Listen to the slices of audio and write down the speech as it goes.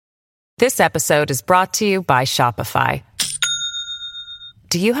This episode is brought to you by Shopify.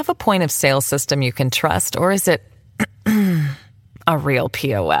 Do you have a point of sale system you can trust, or is it a real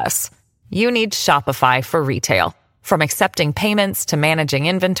POS? You need Shopify for retail. From accepting payments to managing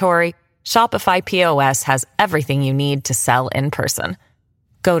inventory, Shopify POS has everything you need to sell in person.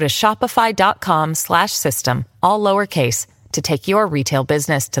 Go to shopify.com/system, all lowercase, to take your retail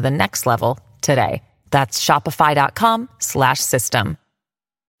business to the next level today. That's shopify.com/system.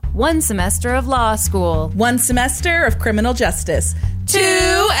 One semester of law school. One semester of criminal justice.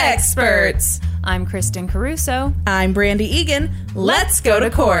 Two experts. I'm Kristen Caruso. I'm Brandy Egan. Let's go to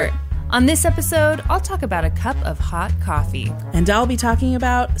court. On this episode, I'll talk about a cup of hot coffee. And I'll be talking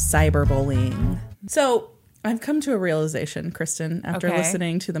about cyberbullying. So, I've come to a realization, Kristen, after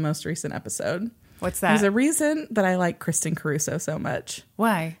listening to the most recent episode. What's that? There's a reason that I like Kristen Caruso so much.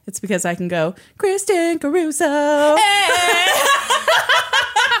 Why? It's because I can go, Kristen Caruso. Hey!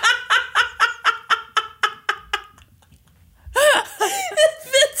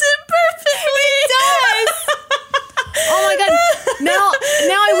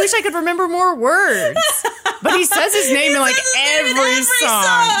 Now I wish I could remember more words. But he says his name in like every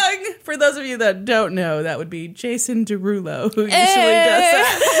song. For those of you that don't know, that would be Jason Derulo, who usually does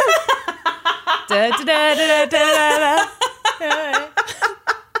that.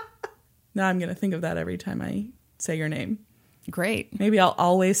 Now I'm going to think of that every time I say your name. Great. Maybe I'll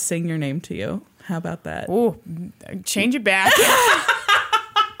always sing your name to you. How about that? Ooh, change it back.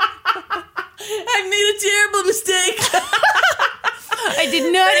 I made a terrible mistake. I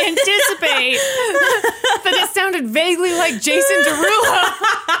did not anticipate, but it sounded vaguely like Jason Derulo.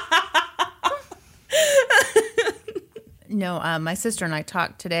 No, my sister and I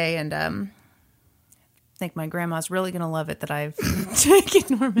talked today, and I think my grandma's really going to love it that I've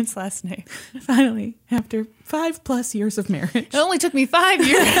taken Norman's last name. Finally, after 5+ years of marriage. It only took me 5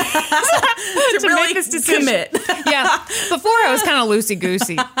 years to really make this decision. Commit. Yeah, before I was kind of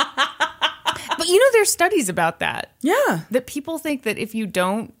loosey-goosey. But you know, there's studies about that. Yeah. That people think that if you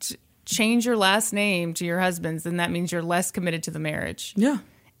don't change your last name to your husband's, then that means you're less committed to the marriage. Yeah.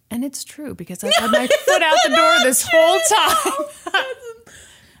 And it's true, because I've had my foot out the door this whole time.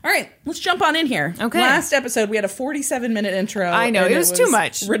 All right, let's jump on in here. Okay. Last episode, we had a 47-minute intro. I know, it was too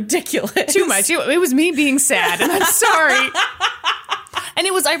much. Ridiculous. Too much. It was me being sad, and I'm sorry. And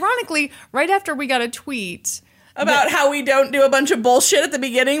it was ironically right after we got a tweet about how we don't do a bunch of bullshit at the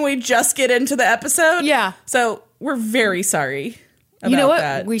beginning. We just get into the episode. Yeah. So we're very sorry about that. You know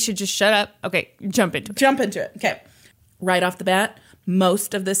what? We should just shut up. Okay, jump into it. Okay. Right off the bat,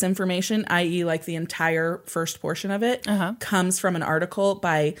 most of this information, i.e. like the entire first portion of it, comes from an article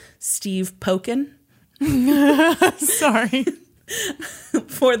by Steve Pokin. Sorry.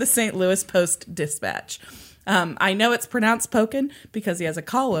 For the St. Louis Post-Dispatch. I know it's pronounced Pokin because he has a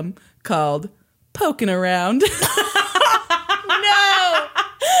column called Poking Around. No!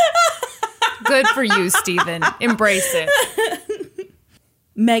 Good for you, Stephen. Embrace it.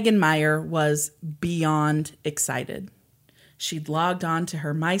 Megan Meyer was beyond excited. She'd logged on to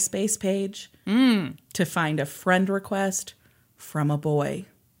her MySpace page to find a friend request from a boy.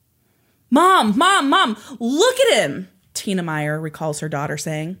 Mom, look at him, Tina Meyer recalls her daughter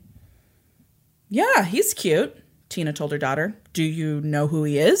saying. Yeah, he's cute, Tina told her daughter. Do you know who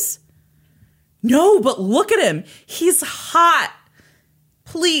he is? No, but look at him. He's hot.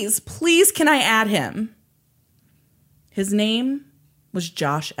 Please, can I add him? His name was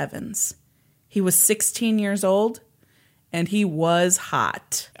Josh Evans. He was 16 years old, and he was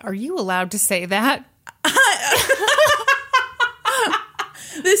hot. Are you allowed to say that?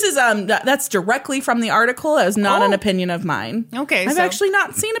 This is that's directly from the article. It was not an opinion of mine. Okay, I've actually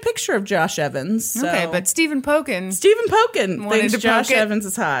not seen a picture of Josh Evans. So. Okay, but Stephen Pokin thinks Josh Evans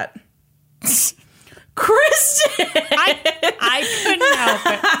is hot. Kristen! I couldn't help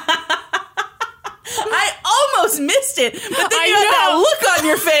it. I almost missed it, but then you had that look on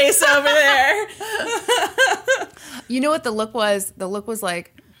your face over there. You know what the look was? The look was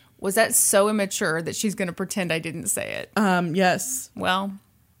like, was that so immature that she's going to pretend I didn't say it? Yes. Well,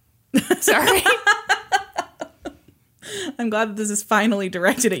 sorry. I'm glad that this is finally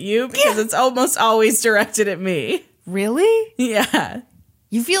directed at you because it's almost always directed at me. Really? Yeah.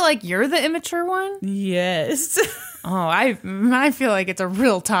 You feel like you're the immature one? Yes. Oh, I feel like it's a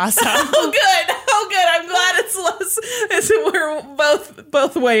real toss-up. Oh, good. I'm glad we're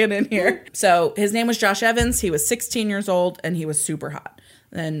both weighing in here. So his name was Josh Evans. He was 16 years old, and he was super hot.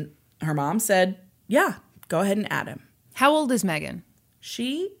 Then her mom said, yeah, go ahead and add him. How old is Megan?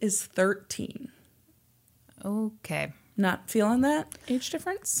 She is 13. Okay. Not feeling that age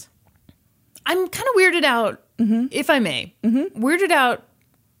difference? I'm kind of weirded out, if I may. Weirded out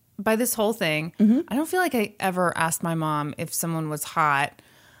by this whole thing. I don't feel like I ever asked my mom if someone was hot.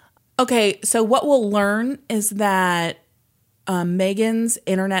 Okay, so what we'll learn is that Megan's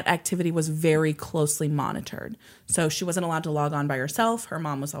internet activity was very closely monitored. So she wasn't allowed to log on by herself. Her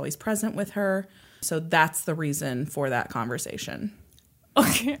mom was always present with her. So that's the reason for that conversation.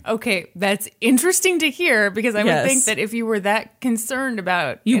 Okay, that's interesting to hear because I would think that if you were that concerned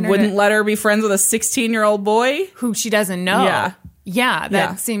about you wouldn't let her be friends with a 16-year-old boy who she doesn't know. Yeah,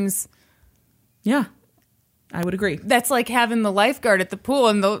 that seems. Yeah, I would agree. That's like having the lifeguard at the pool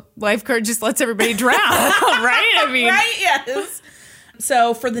and the lifeguard just lets everybody drown, right? I mean, right? Yes.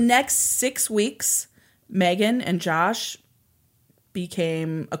 So for the next 6 weeks, Megan and Josh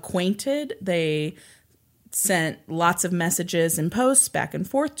became acquainted. They sent lots of messages and posts back and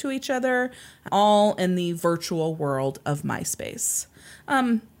forth to each other, all in the virtual world of MySpace.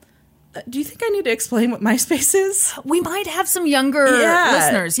 Do you think I need to explain what MySpace is? We might have some younger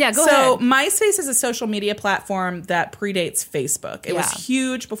listeners. Yeah, go ahead. So MySpace is a social media platform that predates Facebook. It was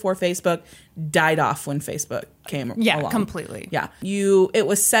huge before Facebook, died off when Facebook came along. Yeah, completely. Yeah. It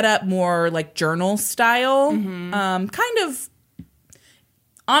was set up more like journal style, kind of.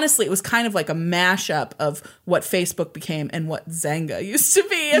 Honestly, it was kind of like a mashup of what Facebook became and what Zanga used to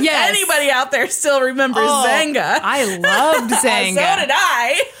be. If anybody out there still remembers Zanga. I loved Zanga. So did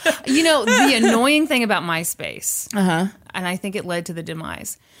I. You know, the annoying thing about MySpace, and I think it led to the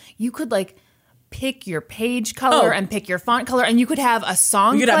demise, you could like pick your page color and pick your font color, and you could have a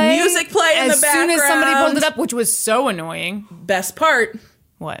song You could have music play in the background. As soon as somebody pulled it up, which was so annoying. Best part.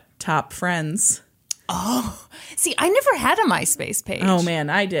 What? Top friends. Oh, see, I never had a MySpace page. Oh man,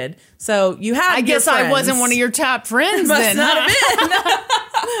 I did. So you had. I guess I wasn't one of your top friends. Must then, not have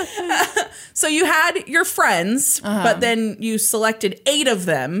been. So you had your friends, but then you selected 8 of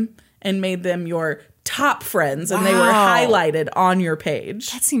them and made them your top friends, and they were highlighted on your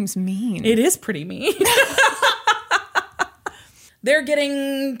page. That seems mean. It is pretty mean. They're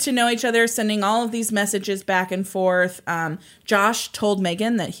getting to know each other, sending all of these messages back and forth. Josh told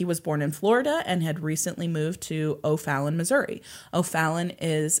Megan that he was born in Florida and had recently moved to O'Fallon, Missouri. O'Fallon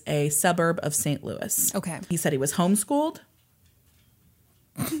is a suburb of St. Louis. Okay. He said he was homeschooled.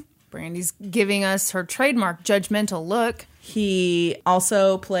 Brandy's giving us her trademark judgmental look. He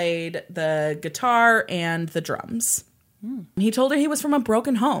also played the guitar and the drums. He told her he was from a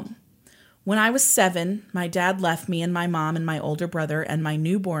broken home. When I was 7, my dad left me and my mom and my older brother and my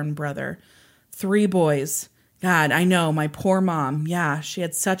newborn brother. 3 boys. God, I know, my poor mom. Yeah, she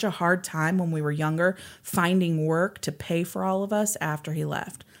had such a hard time when we were younger finding work to pay for all of us after he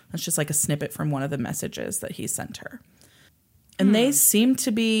left. That's just like a snippet from one of the messages that he sent her. And they seemed to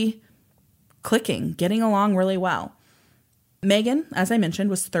be clicking, getting along really well. Megan, as I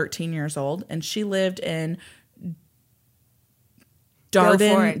mentioned, was 13 years old, and she lived in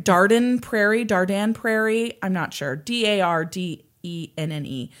Dardenne Prairie. I'm not sure. Dardenne.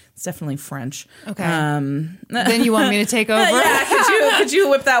 It's definitely French. Okay. Then you want me to take over? Yeah. Could you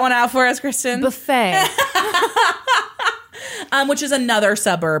whip that one out for us, Kristen? Buffet. Which is another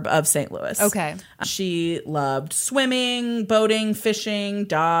suburb of St. Louis. Okay. She loved swimming, boating, fishing,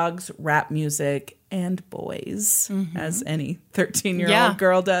 dogs, rap music, and boys, as any 13-year-old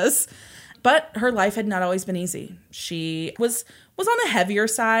girl does. But her life had not always been easy. She was on the heavier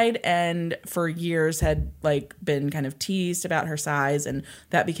side, and for years had like been kind of teased about her size, and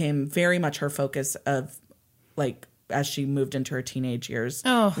that became very much her focus of like as she moved into her teenage years,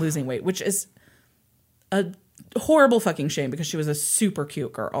 losing weight, which is a horrible fucking shame because she was a super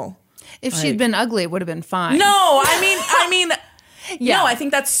cute girl. If she'd been ugly, it would have been fine. No, I mean. Yeah. No, I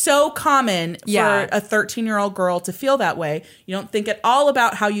think that's so common for a 13-year-old girl to feel that way. You don't think at all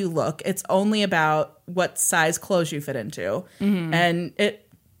about how you look. It's only about what size clothes you fit into. And it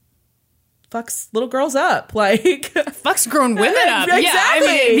fucks little girls up. Like fucks grown women up. Exactly. Yeah, I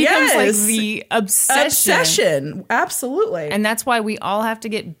mean, it becomes like the obsession. Absolutely. And that's why we all have to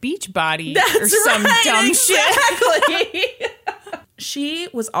get beach body or some dumb shit. She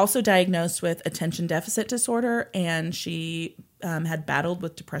was also diagnosed with attention deficit disorder, and she had battled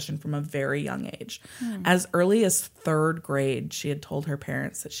with depression from a very young age. As early as 3rd grade, she had told her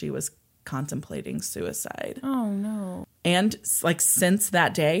parents that she was contemplating suicide. Oh, no. And like since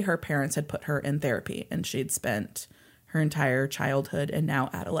that day, her parents had put her in therapy, and she'd spent her entire childhood and now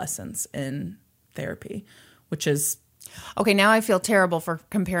adolescence in therapy, which is... Okay, now I feel terrible for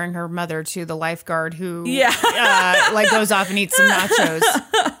comparing her mother to the lifeguard who like goes off and eats some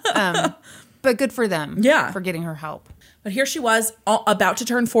nachos. But good for them. Yeah. For getting her help. But here she was about to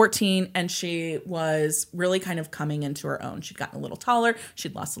turn 14, and she was really kind of coming into her own. She'd gotten a little taller.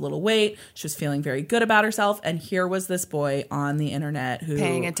 She'd lost a little weight. She was feeling very good about herself. And here was this boy on the internet who was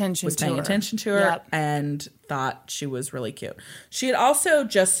paying attention to her yep. and thought she was really cute. She had also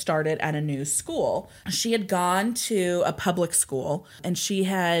just started at a new school. She had gone to a public school, and she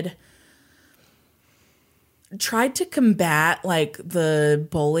had tried to combat like the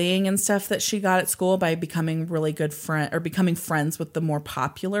bullying and stuff that she got at school by becoming really good becoming friends with the more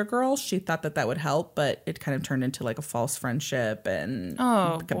popular girls. She thought that would help, but it kind of turned into like a false friendship and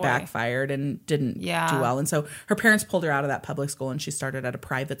backfired and didn't do well. And so her parents pulled her out of that public school, and she started at a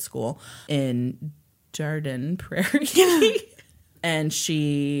private school in Dardenne Prairie. And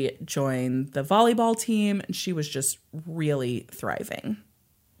she joined the volleyball team, and she was just really thriving.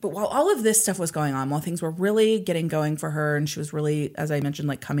 But while all of this stuff was going on, while things were really getting going for her, and she was really, as I mentioned,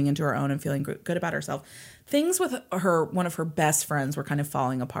 like coming into her own and feeling good about herself, things with one of her best friends were kind of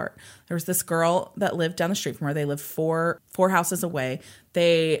falling apart. There was this girl that lived down the street from her. They lived four houses away.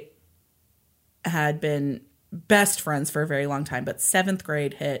 They had been best friends for a very long time, but 7th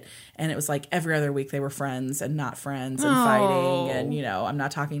grade hit, and it was like every other week they were friends and not friends and fighting, and, you know, I'm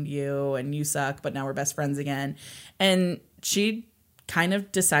not talking to you and you suck, but now we're best friends again. And she kind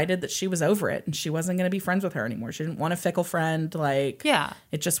of decided that she was over it and she wasn't going to be friends with her anymore. She didn't want a fickle friend. Like, yeah,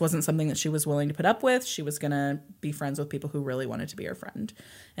 it just wasn't something that she was willing to put up with. She was going to be friends with people who really wanted to be her friend.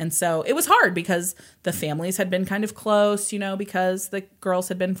 And so it was hard because the families had been kind of close, you know, because the girls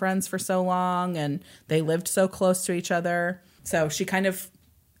had been friends for so long and they lived so close to each other. So she kind of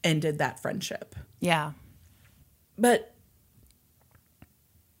ended that friendship. Yeah. But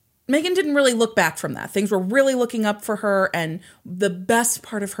Megan didn't really look back from that. Things were really looking up for her, and the best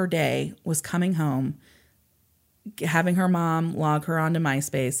part of her day was coming home, having her mom log her onto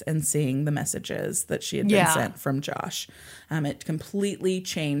MySpace and seeing the messages that she had been sent from Josh. It completely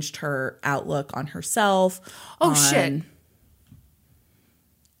changed her outlook on herself. Shit.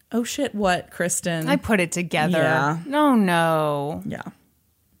 Oh, shit, what, Kristen? I put it together. Yeah. No. Yeah.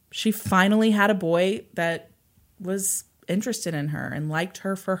 She finally had a boy that was interested in her and liked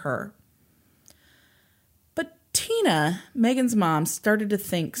her for her. But Tina, Megan's mom, started to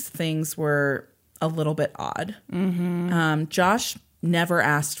think things were a little bit odd. Mm-hmm. Josh never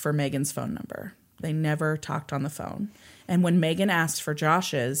asked for Megan's phone number. They never talked on the phone. And when Megan asked for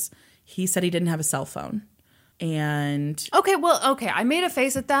Josh's, he said he didn't have a cell phone. And okay, I made a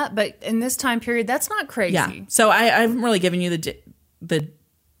face at that, but in this time period, that's not crazy. Yeah. So I haven't really given you the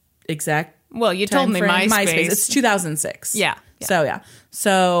exact. Well, you told me MySpace. It's 2006. Yeah. So, yeah.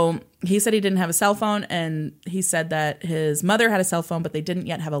 So he said he didn't have a cell phone, and he said that his mother had a cell phone, but they didn't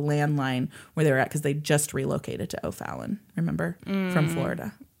yet have a landline where they were at because they just relocated to O'Fallon, remember? From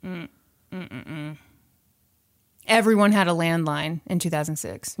Florida. Everyone had a landline in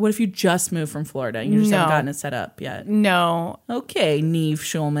 2006. What if you just moved from Florida and you just haven't gotten it set up yet? No. Okay, Neve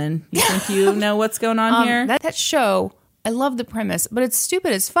Schulman. You think you know what's going on here? That show... I love the premise, but it's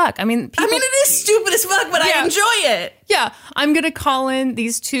stupid as fuck. I mean, it is stupid as fuck, but I enjoy it. Yeah, I'm gonna call in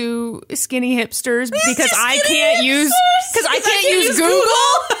these two skinny hipsters because I can't use Google.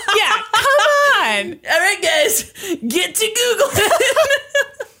 Yeah, come on. All right, guys, get to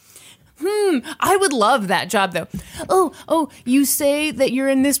Google. I would love that job though. Oh, you say that you're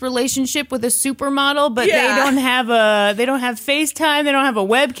in this relationship with a supermodel, but they don't have FaceTime, they don't have a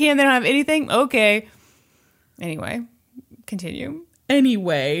webcam, they don't have anything. Okay. Anyway. Continue.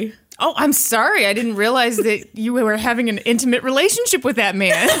 Anyway. Oh, I'm sorry. I didn't realize that you were having an intimate relationship with that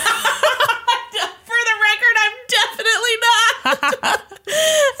man. For the record, I'm definitely not.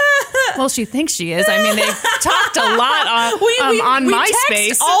 Well, she thinks she is. I mean, they talked a lot on we MySpace.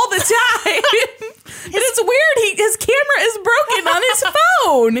 Text all the time. And it's weird. His camera is broken on his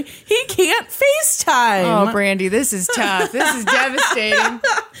phone. He can't FaceTime. Oh, Brandy, this is tough. This is devastating.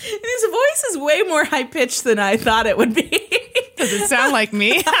 His voice is way more high-pitched than I thought it would be. Does it sound like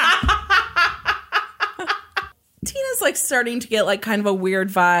me? Tina's like starting to get like kind of a weird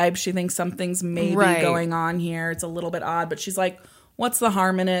vibe. She thinks something's maybe going on here. It's a little bit odd, but she's like, what's the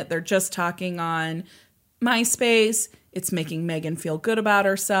harm in it? They're just talking on MySpace. It's making Megan feel good about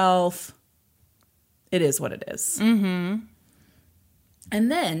herself. It is what it is. Mm-hmm.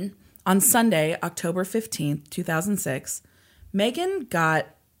 And then on Sunday, October 15th, 2006, Megan got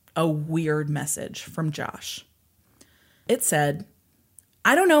a weird message from Josh. It said,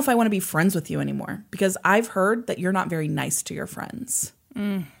 I don't know if I want to be friends with you anymore because I've heard that you're not very nice to your friends.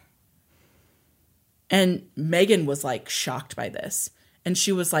 Mm. And Megan was like shocked by this. And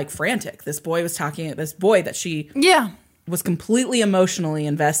she was like frantic. This boy that she was completely emotionally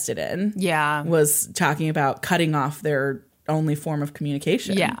invested in. Yeah. Was talking about cutting off their only form of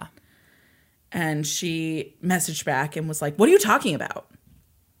communication. Yeah. And she messaged back and was like, what are you talking about?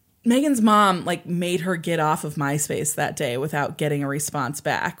 Megan's mom like made her get off of MySpace that day without getting a response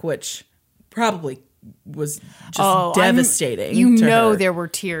back, which probably was just devastating. You to know her. there were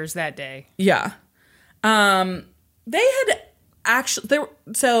tears that day. Yeah. They had actually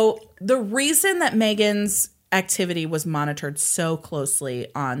so the reason that Megan's activity was monitored so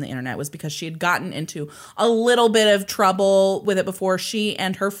closely on the internet was because she had gotten into a little bit of trouble with it before. She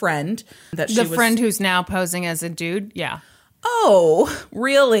and her friend friend who's now posing as a dude. Yeah. Oh,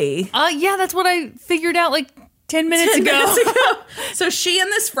 really? Yeah, that's what I figured out like 10 minutes ago. So she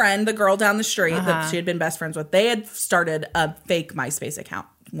and this friend, the girl down the street that she had been best friends with, they had started a fake MySpace account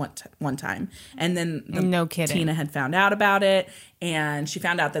one time. And then no kidding. Tina had found out about it, and she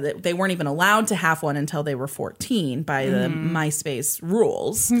found out that they weren't even allowed to have one until they were 14 by the MySpace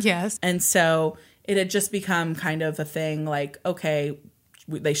rules. Yes. And so it had just become kind of a thing like, okay,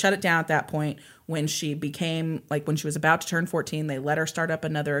 they shut it down at that point. When she became, like when she was about to turn 14, they let her start up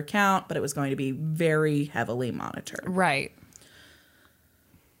another account, but it was going to be very heavily monitored. Right.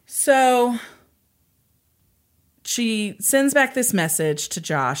 So she sends back this message to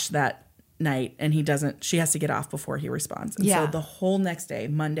Josh that night, and she has to get off before he responds. And so the whole next day,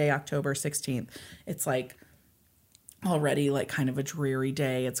 Monday, October 16th, it's like already like kind of a dreary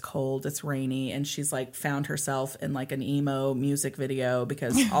day. It's cold, it's rainy, and she's like found herself in like an emo music video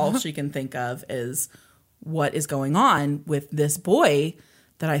because all she can think of is what is going on with this boy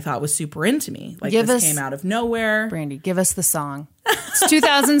that I thought was super into me. Like this came out of nowhere. Brandy, give us the song. It's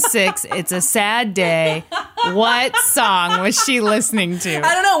 2006. It's a sad day. What song was she listening to?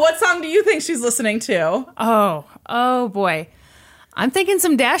 I don't know. What song do you think she's listening to? Oh boy. I'm thinking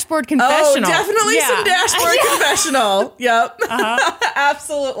some Dashboard Confessional. Oh, definitely some Dashboard Confessional. Yep.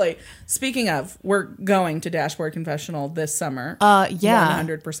 Absolutely. Speaking of, we're going to Dashboard Confessional this summer. Yeah.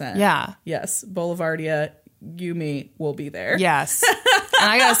 100%. Yeah. Yes. Boulevardia, you, me, will be there. Yes. And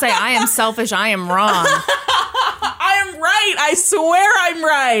I gotta say, I am selfish. I am wrong. I am right. I swear I'm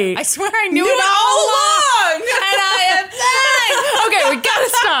right. I swear I knew it all along. And I am dang. Okay, we gotta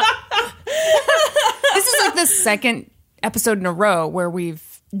stop. This is like the second episode in a row where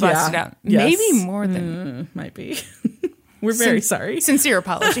we've busted out. Yes. Maybe more than might be. We're very sorry. Sincere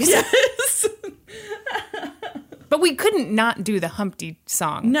apologies. Yes. But we couldn't not do the Humpty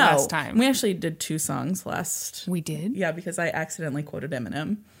song last time. We actually did 2 songs last. We did? Yeah, because I accidentally quoted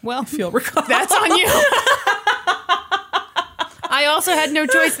Eminem. Well, if you'll recall. That's on you. I also had no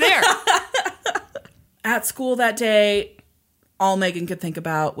choice there. At school that day, all Megan could think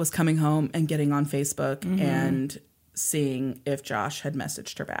about was coming home and getting on Facebook and seeing if Josh had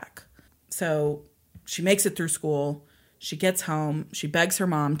messaged her back. So she makes it through school. She gets home. She begs her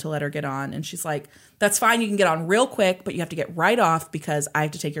mom to let her get on. And she's like, that's fine. You can get on real quick, but you have to get right off because I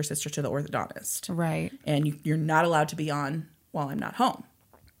have to take your sister to the orthodontist. Right. And you're not allowed to be on while I'm not home.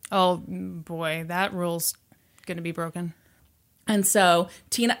 Oh, boy. That rule's going to be broken. And so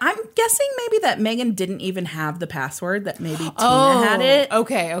Tina, I'm guessing maybe that Megan didn't even have the password, that maybe Tina had it.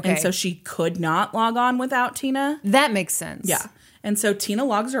 Okay. And so she could not log on without Tina. That makes sense. Yeah. And so Tina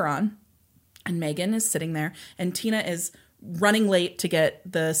logs her on, and Megan is sitting there, and Tina is running late to get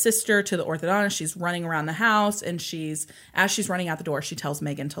the sister to the orthodontist. She's running around the house, and as she's running out the door, she tells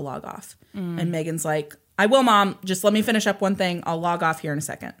Megan to log off. And Megan's like, I will, Mom. Just let me finish up one thing. I'll log off here in a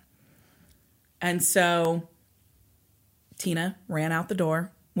second. And so Tina ran out the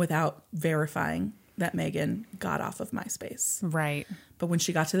door without verifying that Megan got off of MySpace. Right. But when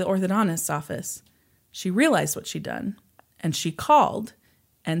she got to the orthodontist's office, she realized what she'd done. And she called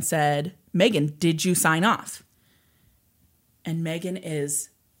and said, Megan, did you sign off? And Megan is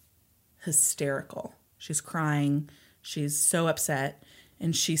hysterical. She's crying. She's so upset.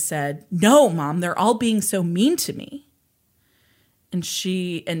 And she said, no, Mom, they're all being so mean to me. And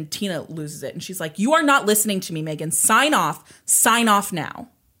Tina loses it. And she's like, you are not listening to me, Megan. Sign off. Sign off now.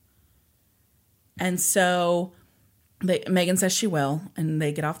 And so Megan says she will. And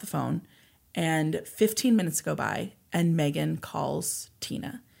they get off the phone. And 15 minutes go by. And Megan calls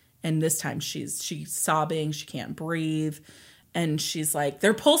Tina. And this time she's sobbing. She can't breathe. And she's like,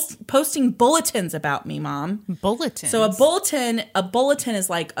 they're posting bulletins about me, Mom. Bulletins? So a bulletin is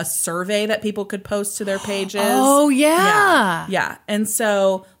like a survey that people could post to their pages. Oh, yeah. Yeah. And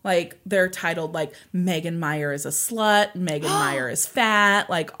so like they're titled like Megan Meyer is a slut, Megan Meyer is fat,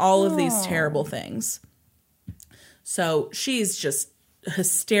 like all of these terrible things. So she's just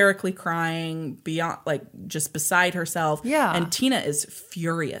hysterically crying, beyond, like, just beside herself. Yeah. And Tina is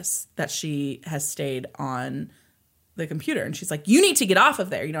furious that she has stayed on the computer. And she's like, you need to get off of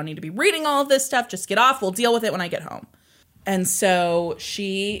there. You don't need to be reading all of this stuff. Just get off. We'll deal with it when I get home. And so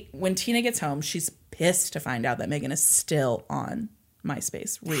when Tina gets home, she's pissed to find out that Megan is still on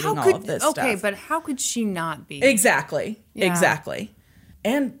MySpace reading all of this stuff. Okay, but how could she not be? Exactly. Yeah. Exactly.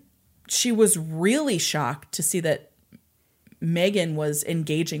 And she was really shocked to see that Megan was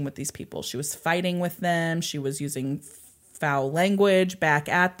engaging with these people. She was fighting with them. She was using foul language back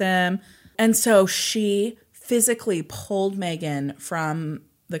at them. And so she physically pulled Megan from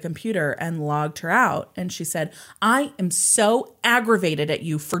the computer and logged her out. And she said, I am so aggravated at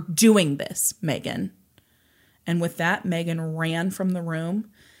you for doing this, Megan. And with that, Megan ran from the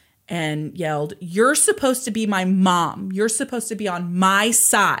room and yelled, you're supposed to be my mom. You're supposed to be on my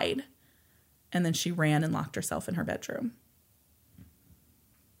side. And then she ran and locked herself in her bedroom.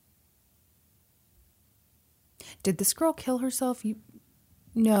 Did this girl kill herself?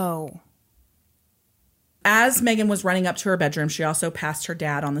 No. As Megan was running up to her bedroom, she also passed her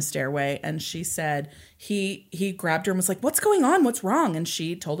dad on the stairway, and she said he grabbed her and was like, what's going on? What's wrong? And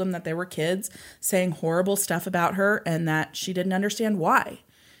she told him that there were kids saying horrible stuff about her and that she didn't understand why.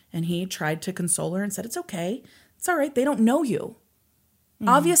 And he tried to console her and said, it's okay. It's all right. They don't know you. Mm-hmm.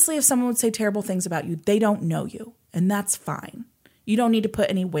 Obviously, if someone would say terrible things about you, they don't know you, and that's fine. You don't need to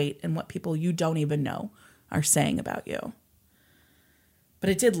put any weight in what people you don't even know are saying about you. But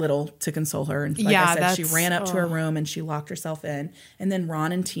it did little to console her. And like I said, she ran up to her room and she locked herself in. And then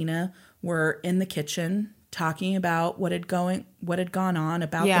Ron and Tina were in the kitchen talking about what had gone on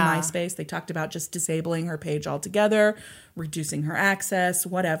about the MySpace. They talked about just disabling her page altogether, reducing her access,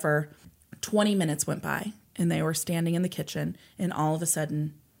 whatever. 20 minutes went by and they were standing in the kitchen, and all of a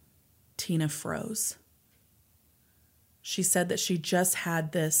sudden, Tina froze. She said that she just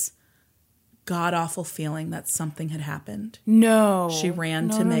had this god-awful feeling that something had happened. No. She ran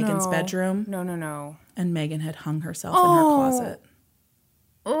to Megan's bedroom. No. And Megan had hung herself in her closet.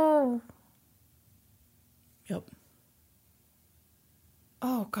 Oh. Yep.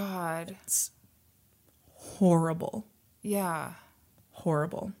 Oh, God. It's horrible. Yeah.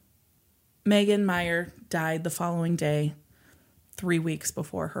 Horrible. Megan Meier died the following day, 3 weeks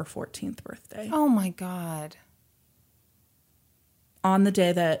before her 14th birthday. Oh, my God. On the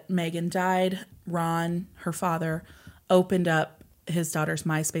day that Megan died, Ron, her father, opened up his daughter's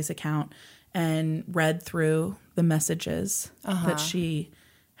MySpace account and read through the messages that she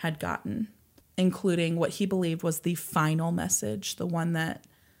had gotten, including what he believed was the final message, the one that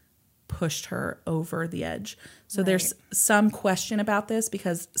pushed her over the edge. So there's some question about this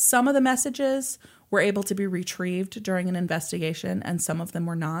because some of the messages were able to be retrieved during an investigation and some of them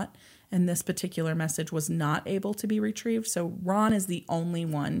were not. And this particular message was not able to be retrieved. So Ron is the only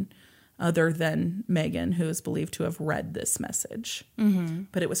one other than Megan who is believed to have read this message. Mm-hmm.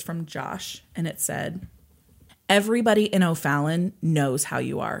 But it was from Josh, and it said, everybody in O'Fallon knows how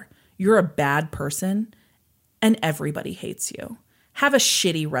you are. You're a bad person, and everybody hates you. Have a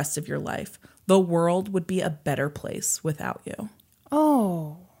shitty rest of your life. The world would be a better place without you.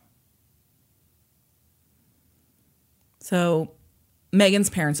 Oh. So Megan's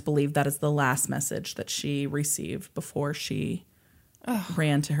parents believe that is the last message that she received before she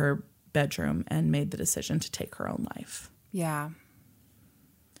ran to her bedroom and made the decision to take her own life. Yeah.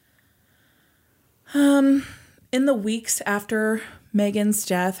 In the weeks after Megan's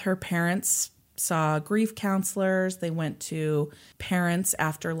death, her parents saw grief counselors. They went to parents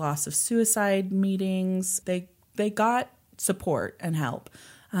after loss of suicide meetings. They got support and help.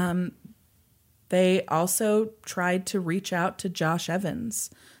 They also tried to reach out to Josh Evans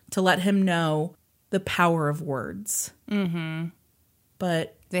to let him know the power of words. Mm-hmm.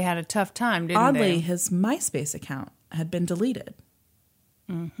 But they had a tough time, didn't they? Oddly, his MySpace account had been deleted.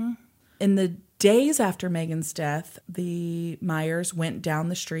 Mm-hmm. In the days after Megan's death, the Meyers went down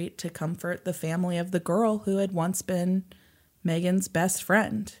the street to comfort the family of the girl who had once been Megan's best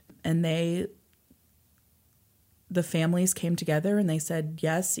friend. And the families came together and they said,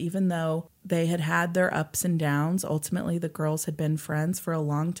 yes, even though they had had their ups and downs, ultimately the girls had been friends for a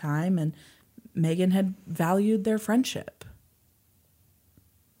long time and Megan had valued their friendship.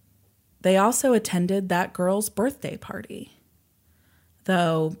 They also attended that girl's birthday party,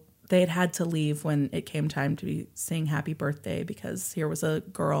 though they had to leave when it came time to be sing happy birthday because here was a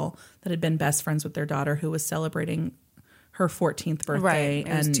girl that had been best friends with their daughter who was celebrating her 14th birthday. Right,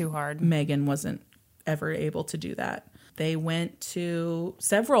 it was too hard. Megan wasn't ever able to do that. They went to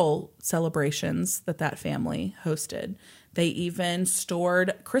several celebrations that family hosted. They even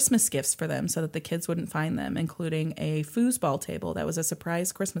stored Christmas gifts for them so that the kids wouldn't find them, including a foosball table that was a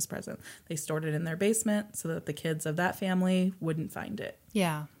surprise Christmas present. They stored it in their basement so that the kids of that family wouldn't find it.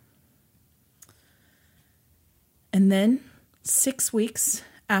 Yeah. And then 6 weeks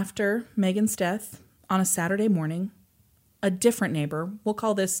after Megan's death, on a Saturday morning, a different neighbor, we'll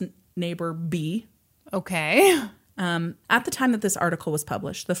call this neighbor B. Okay. At the time that this article was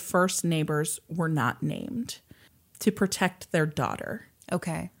published, the first neighbors were not named to protect their daughter.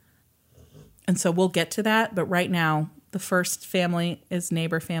 Okay. And so we'll get to that. But right now, the first family is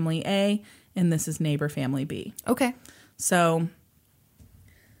neighbor family A, and this is neighbor family B. Okay. So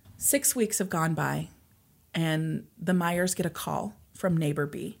 6 weeks have gone by, and the Meyers get a call from neighbor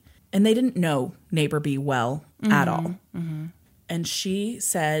B. And they didn't know neighbor B well at all. Mm-hmm. And she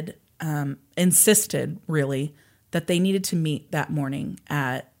said, insisted really, that they needed to meet that morning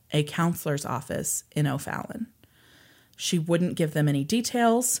at a counselor's office in O'Fallon. She wouldn't give them any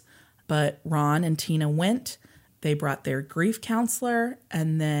details, but Ron and Tina went. They brought their grief counselor,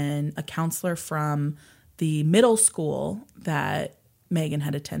 and then a counselor from the middle school that Megan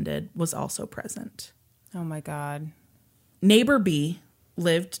had attended was also present. Oh, my God. Neighbor B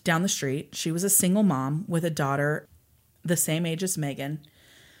lived down the street. She was a single mom with a daughter the same age as Megan.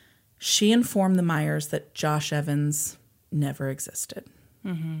 She informed the Meyers that Josh Evans never existed.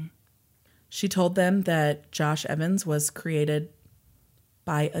 Mm-hmm. She told them that Josh Evans was created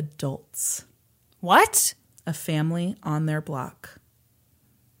by adults. What? A family on their block.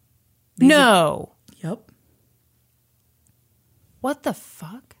 No. Yep. What the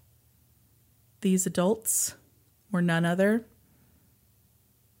fuck? These adults were none other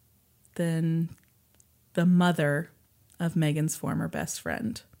than the mother of Megan's former best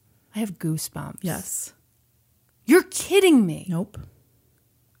friend. I have goosebumps. Yes. You're kidding me. Nope.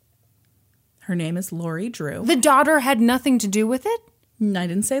 Her name is Lori Drew. The daughter had nothing to do with it? I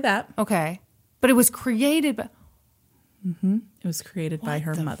didn't say that. Okay. But it was created by... Mm-hmm. It was created by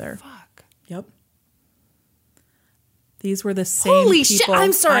her mother. Fuck? Yep. These were the same Holy people. shit.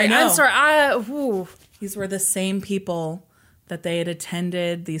 I'm sorry. I know. I'm sorry. These were the same people that they had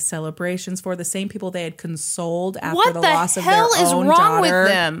attended these celebrations for, the same people they had consoled after the loss of their own daughter. What the hell is wrong with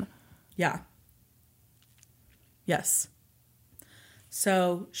them? Yeah. Yes.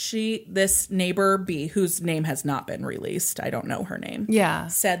 So this neighbor B, whose name has not been released, I don't know her name. Yeah.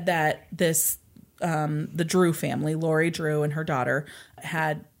 Said that the Drew family, Lori Drew and her daughter,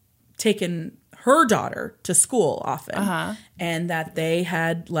 had taken her daughter to school often, and that they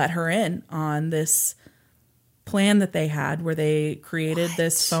had let her in on this plan that they had where they created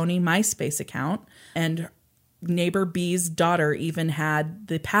this phony MySpace account, and neighbor B's daughter even had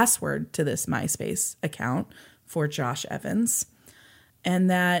the password to this MySpace account for Josh Evans, and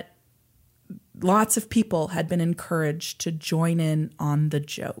that lots of people had been encouraged to join in on the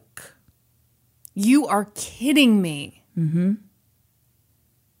joke. You are kidding me. Mm-hmm.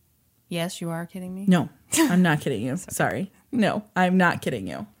 Yes, you are kidding me? No, I'm not kidding you. Sorry. No, I'm not kidding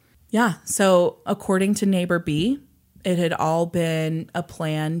you. Yeah. So according to neighbor B, it had all been a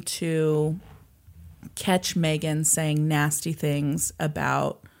plan to catch Megan saying nasty things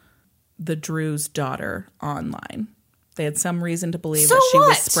about the Drew's daughter online. They had some reason to believe that she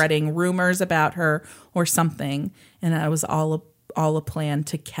was spreading rumors about her or something, and that was all a plan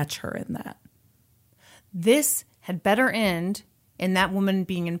to catch her in that. This had better end in that woman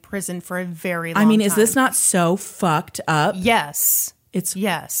being in prison for a very long time. I mean, is this not so fucked up? Yes. It's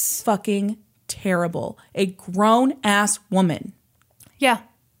yes. fucking terrible. A grown-ass woman. Yeah.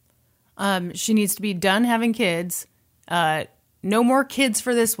 She needs to be done having kids. No more kids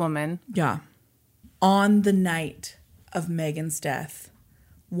for this woman. Yeah. On the night of Megan's death,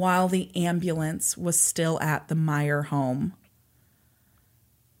 while the ambulance was still at the Meyer home,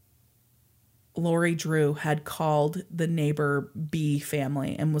 Lori Drew had called the neighbor B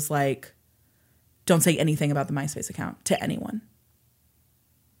family and was like, don't say anything about the MySpace account to anyone.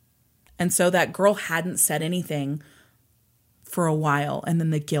 And so that girl hadn't said anything for a while, and then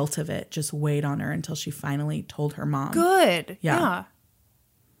the guilt of it just weighed on her until she finally told her mom. Good. Yeah.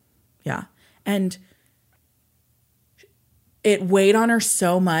 Yeah. And it weighed on her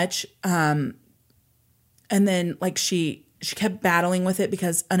so much. And then like she kept battling with it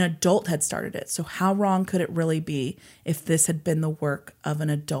because an adult had started it. So how wrong could it really be if this had been the work of an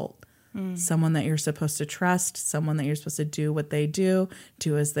adult? Someone that you're supposed to trust, someone that you're supposed to do what they do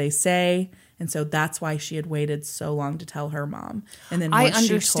as they say. And so that's why she had waited so long to tell her mom. And then I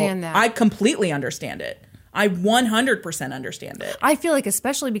understand that. I completely understand it. I 100% understand it. I feel like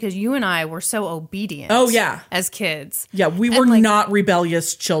especially because you and I were so obedient. Oh, yeah. As kids. Yeah, we were not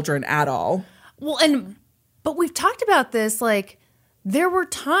rebellious children at all. Well, but we've talked about this, like, there were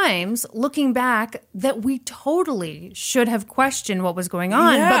times looking back that we totally should have questioned what was going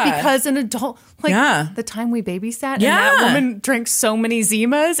on. Yeah. But because an adult, like the time we babysat and that woman drank so many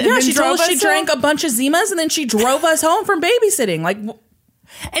Zimas. And then she told us she home. drank a bunch of Zimas and then she drove us home from babysitting. Like, and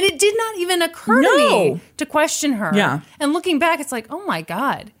it did not even occur to me to question her. Yeah. And looking back, it's like, oh my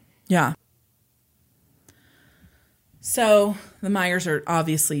God. Yeah. So the Meyers are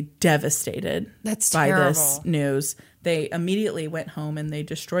obviously devastated by this news. They immediately went home and they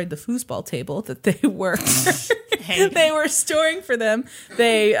destroyed the foosball table that they were they were storing for them.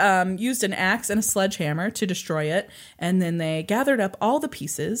 They used an axe and a sledgehammer to destroy it, and then they gathered up all the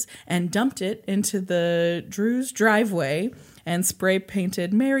pieces and dumped it into the Drews' driveway and spray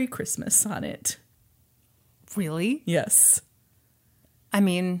painted "Merry Christmas" on it. Really? Yes. I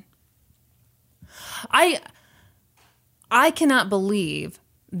mean, I cannot believe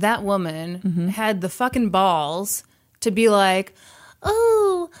that woman had the fucking balls to be like,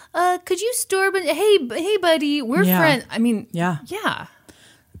 oh, could you store, hey, buddy, we're friends. I mean, yeah.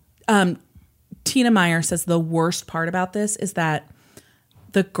 Tina Meyer says the worst part about this is that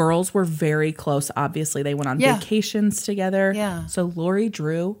the girls were very close. Obviously, they went on vacations together. Yeah. So Lori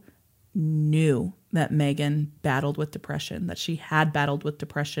Drew knew that Megan battled with depression, that she had battled with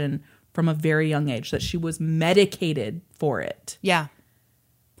depression from a very young age, that she was medicated for it. Yeah.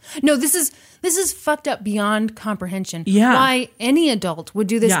 No, this is fucked up beyond comprehension. Yeah. Why any adult would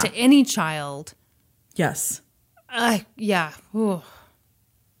do this to any child. Yes. Yeah. Ooh.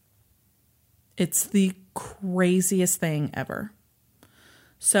 It's the craziest thing ever.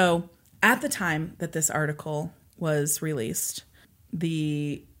 So at the time that this article was released,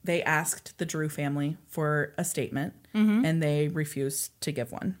 they asked the Drew family for a statement, and they refused to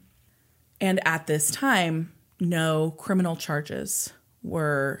give one. And at this time, no criminal charges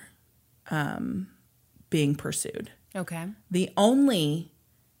were being pursued. Okay. The only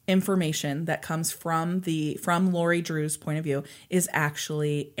information that comes from Lori Drew's point of view is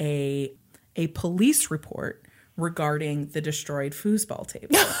actually a police report regarding the destroyed foosball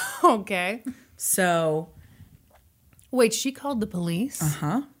table. Okay. So, wait, she called the police?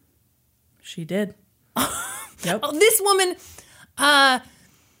 Uh-huh. She did. Yep. Oh, this woman,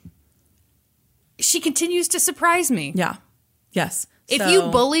 she continues to surprise me. Yeah. Yes. If you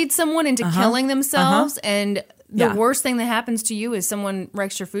bullied someone into killing themselves and the worst thing that happens to you is someone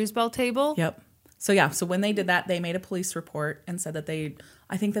wrecks your foosball table. Yep. So when they did that, they made a police report and said that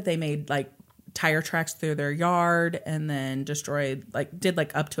they made like tire tracks through their yard and then destroyed, did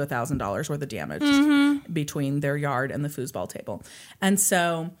up to $1,000 worth of damage between their yard and the foosball table. And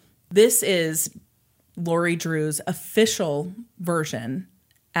so this is Lori Drew's official version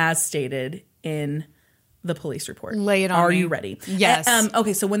as stated in the police report. Lay it on Are me. you ready? Yes.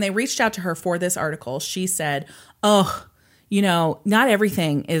 Okay, so when they reached out to her for this article, she said, not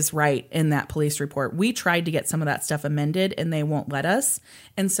everything is right in that police report. We tried to get some of that stuff amended and they won't let us.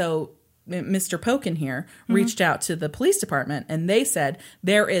 And so Mr. Pokin here reached out to the police department and they said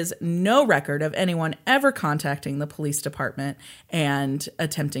there is no record of anyone ever contacting the police department and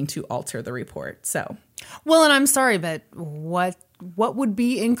attempting to alter the report. So, well, and I'm sorry, but what would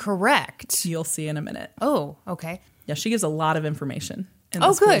be incorrect? You'll see in a minute. Oh, okay. Yeah, she gives a lot of information in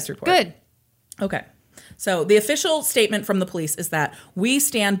this police report. Good. Okay. So the official statement from the police is that we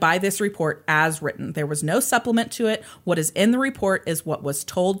stand by this report as written. There was no supplement to it. What is in the report is what was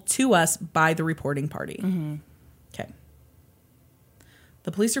told to us by the reporting party. Mm-hmm. Okay.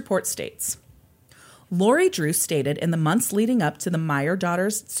 The police report states, Lori Drew stated in the months leading up to the Meyer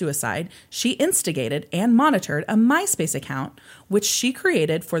daughter's suicide, she instigated and monitored a MySpace account, which she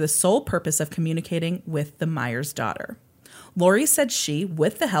created for the sole purpose of communicating with the Meyer's daughter. Lori said she,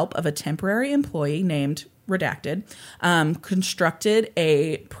 with the help of a temporary employee named Redacted, constructed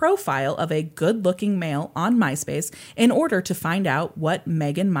a profile of a good-looking male on MySpace in order to find out what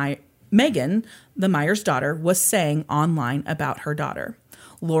Megan, the Meyer's daughter, was saying online about her daughter.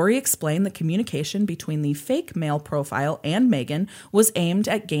 Lori explained the communication between the fake male profile and Megan was aimed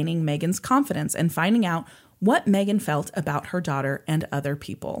at gaining Megan's confidence and finding out what Megan felt about her daughter and other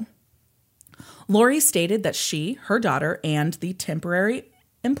people. Lori stated that she, her daughter, and the temporary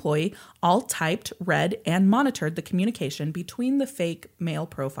employee all typed, read, and monitored the communication between the fake male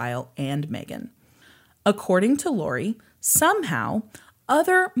profile and Megan. According to Lori, somehow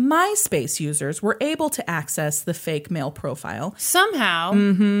other MySpace users were able to access the fake male profile. Somehow?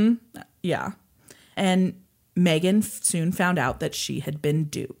 Mm-hmm. Yeah. And Megan soon found out that she had been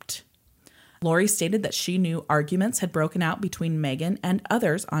duped. Lori stated that she knew arguments had broken out between Megan and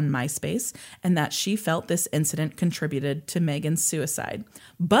others on MySpace and that she felt this incident contributed to Megan's suicide.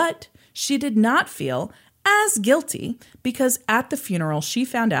 But she did not feel as guilty because at the funeral she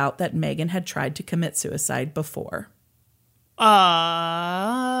found out that Megan had tried to commit suicide before.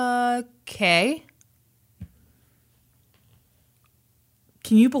 Okay.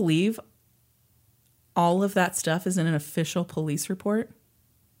 Can you believe all of that stuff is in an official police report?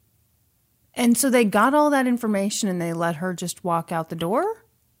 And so they got all that information and they let her just walk out the door?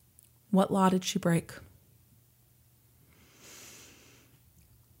 What law did she break?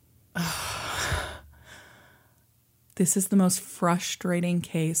 This is the most frustrating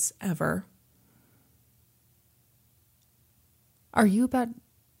case ever. Are you about...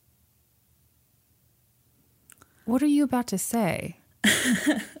 What are you about to say?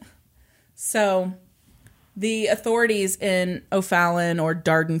 So, the authorities in O'Fallon or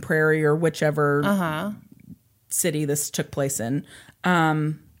Darden Prairie or whichever city this took place in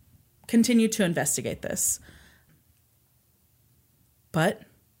continued to investigate this. But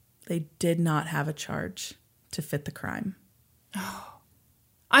they did not have a charge to fit the crime.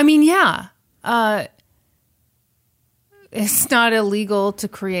 I mean, yeah. It's not illegal to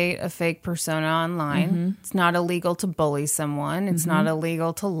create a fake persona online. Mm-hmm. It's not illegal to bully someone. It's not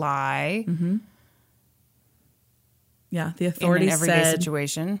illegal to lie. Mm-hmm. Yeah, the authorities in an everyday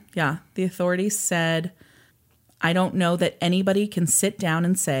situation. Yeah, the authorities said, I don't know that anybody can sit down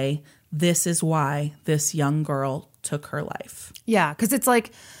and say, this is why this young girl took her life. Yeah, because it's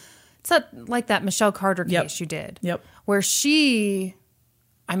not like that Michelle Carter case you did. Yep. Where she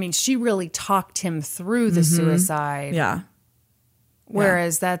really talked him through the suicide. Yeah.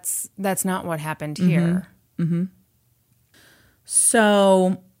 Whereas that's not what happened here. Mm-hmm.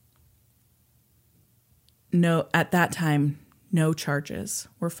 So, no, at that time, no charges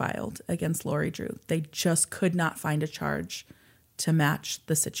were filed against Lori Drew. They just could not find a charge to match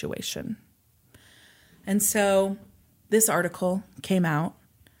the situation. And so this article came out.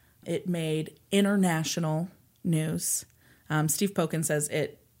 It made international news. Steve Pokin says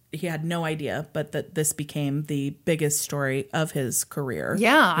he had no idea, but that this became the biggest story of his career.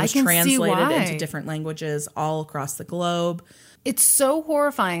 Yeah, it was I can translated see why. into different languages all across the globe. It's so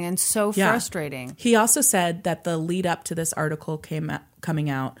horrifying and so frustrating. He also said that the lead up to this article coming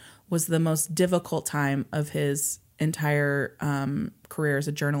out was the most difficult time of his entire career as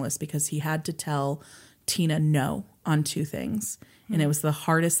a journalist because he had to tell Tina no on two things. And it was the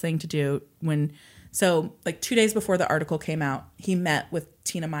hardest thing to do So, 2 days before the article came out, he met with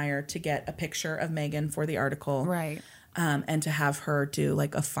Tina Meyer to get a picture of Megan for the article. Right. And to have her do,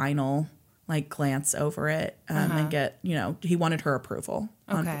 a final, glance over it and get, he wanted her approval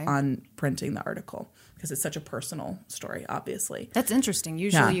on printing the article because it's such a personal story, obviously. That's interesting.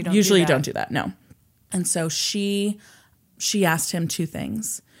 Usually you don't you don't do that, no. And so she asked him two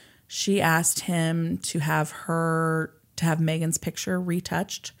things. She asked him to have Megan's picture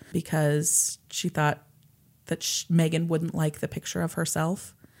retouched because she thought that Megan wouldn't like the picture of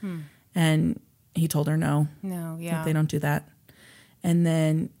herself. And he told her no. No, yeah. They don't do that. And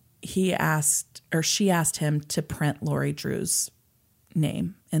then she asked him to print Lori Drew's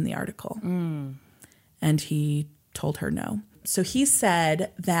name in the article. And he told her no. So he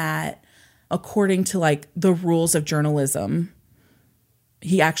said that according to the rules of journalism,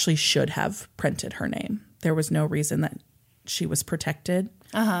 he actually should have printed her name. There was no reason that she was protected.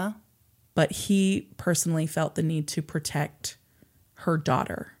 But he personally felt the need to protect her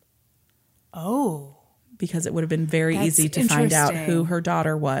daughter. Oh. Because it would have been very easy to find out who her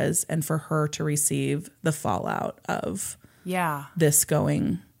daughter was and for her to receive the fallout of this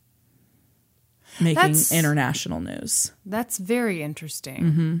making international news. That's very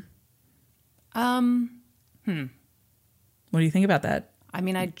interesting. What do you think about that? I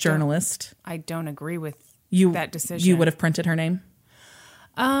mean, journalist. I don't agree with that decision. You would have printed her name?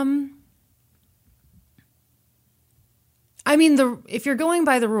 I mean, if you're going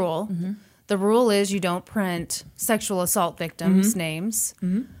by the rule, the rule is you don't print sexual assault victims' names.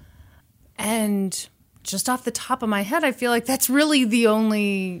 And just off the top of my head, I feel like that's really the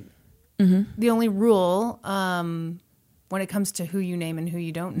only rule when it comes to who you name and who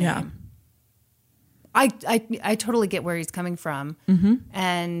you don't name. Yeah. I totally get where he's coming from.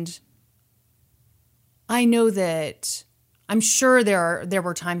 And I know that I'm sure there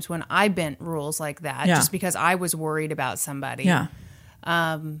were times when I bent rules like that just because I was worried about somebody. Yeah.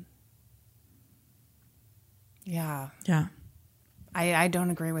 Yeah. Yeah. I don't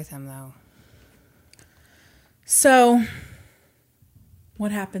agree with him, though. So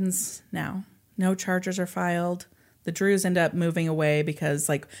what happens now? No charges are filed. The Drews end up moving away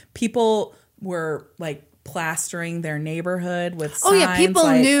because people were plastering their neighborhood with signs. People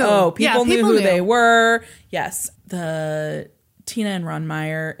knew. People knew who they were. Yes. The Tina and Ron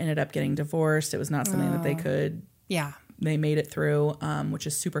Meyer ended up getting divorced. It was not something that they could. Yeah. They made it through, which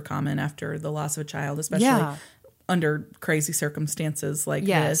is super common after the loss of a child, especially under crazy circumstances like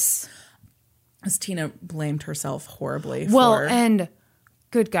this. As Tina blamed herself horribly. And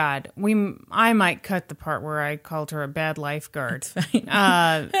good God, I might cut the part where I called her a bad lifeguard. That's fine.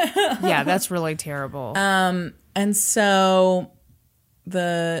 Yeah, that's really terrible. And so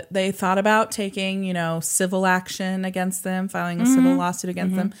they thought about taking, civil action against them, filing a civil lawsuit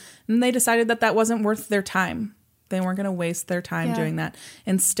against them. And they decided that wasn't worth their time. They weren't going to waste their time doing that.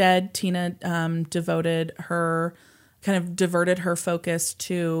 Instead, Tina diverted her focus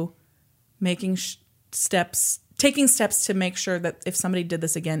to taking steps to make sure that if somebody did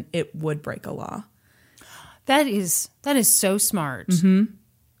this again, it would break a law. That is so smart. Mm-hmm.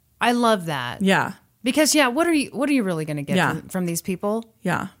 I love that. Yeah. Because what are you really going to get from these people?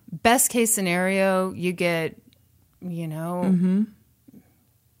 Yeah. Best case scenario, you get, Mm-hmm.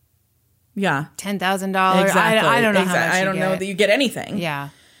 Yeah. $10,000. Exactly. I don't know how much I don't know that you get anything. Yeah.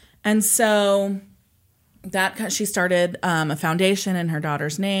 And so she started a foundation in her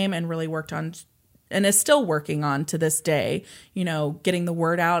daughter's name and really worked on, and is still working on to this day, getting the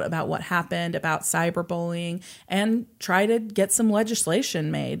word out about what happened, about cyberbullying, and try to get some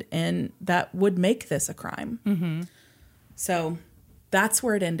legislation made and that would make this a crime. Mm-hmm. So that's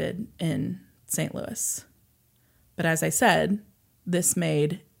where it ended in St. Louis. But as I said, this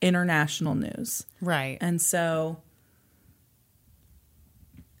made international news. Right. And so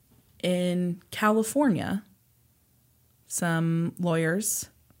in California, some lawyers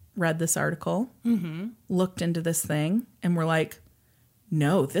read this article, looked into this thing, and were like,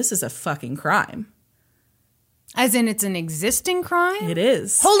 no, this is a fucking crime. As in it's an existing crime? It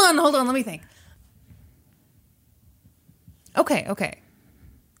is. Hold on, let me think. Okay.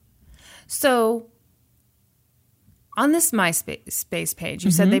 So on this MySpace page,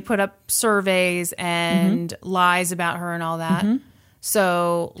 you said they put up surveys and lies about her and all that.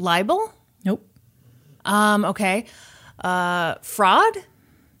 So libel? Nope. Okay. Fraud?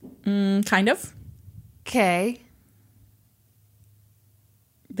 Kind of. Okay.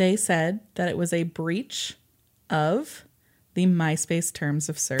 They said that it was a breach of the MySpace terms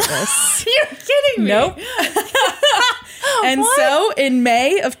of service. You're kidding me. Nope. And so in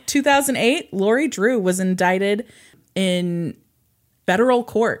May of 2008, Lori Drew was indicted in federal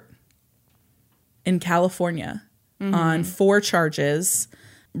court in California on 4 charges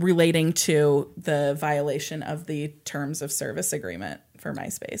relating to the violation of the terms of service agreement for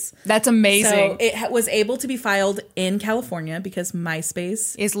MySpace. That's amazing. So it was able to be filed in California because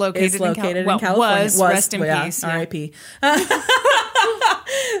MySpace is located in California. Was, rest in peace. R.I.P.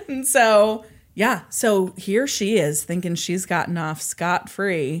 And so, so here she is thinking she's gotten off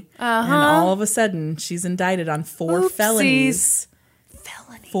scot-free. And all of a sudden, she's indicted on 4 felonies.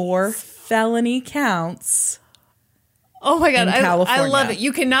 4 felony counts. Oh my God, I love it.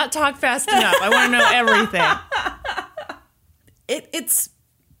 You cannot talk fast enough. I want to know everything.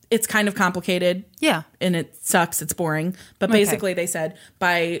 It's kind of complicated. Yeah. And it sucks. It's boring. But basically they said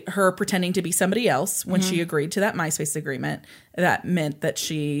by her pretending to be somebody else when she agreed to that MySpace agreement, that meant that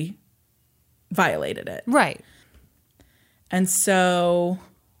she violated it. Right. And so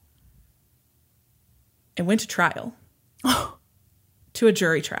it went to trial. To a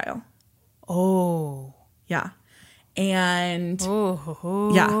jury trial. Oh. Yeah. And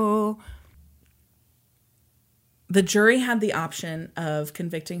the jury had the option of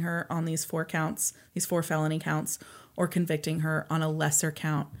convicting her on these 4 counts, these 4 felony counts, or convicting her on a lesser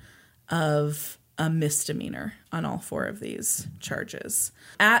count of a misdemeanor on all 4 of these charges.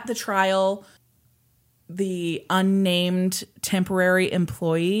 At the trial, the unnamed temporary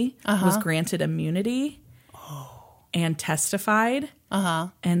employee was granted immunity and testified.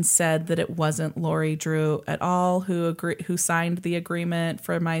 And said that it wasn't Lori Drew at all who signed the agreement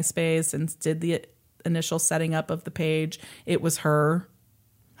for MySpace and did the initial setting up of the page. It was her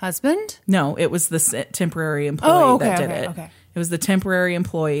husband. No, it was the temporary employee that did it. Okay. It was the temporary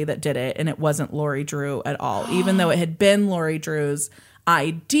employee that did it, and it wasn't Lori Drew at all. Even though it had been Lori Drew's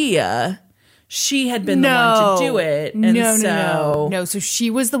idea, she had been the one to do it. And No. So she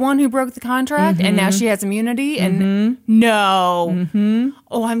was the one who broke the contract, and now she has immunity. And no.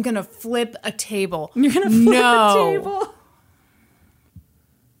 Oh, I'm gonna flip a table. You're gonna flip a table.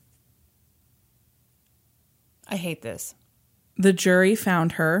 I hate this. The jury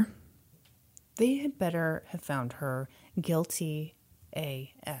found her. They had better have found her guilty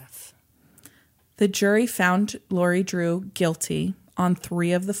AF. The jury found Lori Drew guilty on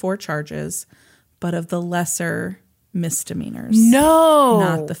 3 of the 4 charges, but of the lesser misdemeanors. No.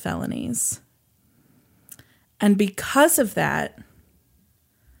 Not the felonies. And because of that,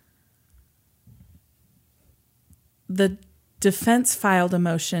 the defense filed a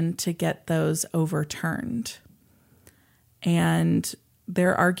motion to get those overturned. And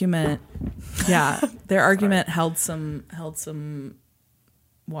their argument, held some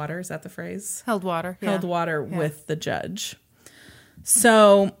water. Is that the phrase? Held water. Held water with the judge.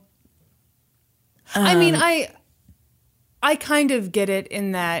 So, I mean, I kind of get it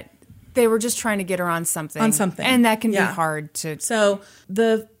in that they were just trying to get her on something. And that can be hard to... So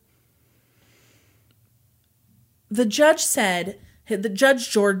the judge said, the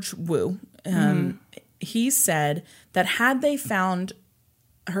judge George Wu, he said that had they found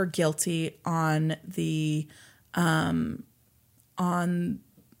her guilty on the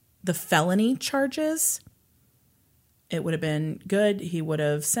felony charges, it would have been good. He would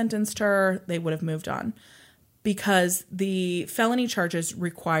have sentenced her. They would have moved on. Because the felony charges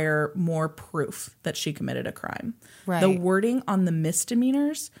require more proof that she committed a crime. Right. The wording on the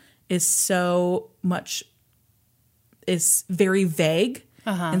misdemeanors is very vague.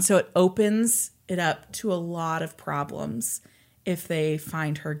 And so it opens it up to a lot of problems if they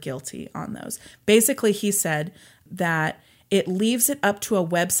find her guilty on those. Basically, he said that it leaves it up to a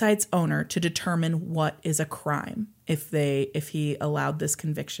website's owner to determine what is a crime if he allowed this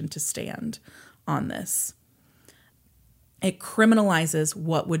conviction to stand on this. It criminalizes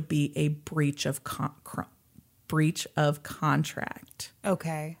what would be a breach of contract.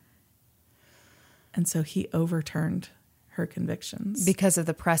 Okay. And so he overturned her convictions. Because of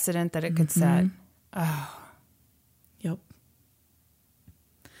the precedent that it could set. Oh. Yep.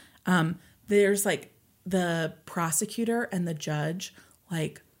 There's like the prosecutor and the judge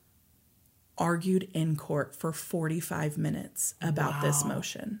argued in court for 45 minutes about this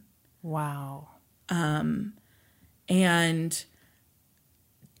motion. Wow. And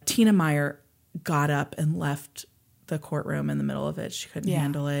Tina Meyer got up and left the courtroom in the middle of it. She couldn't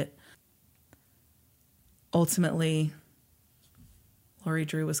handle it. Ultimately, Lori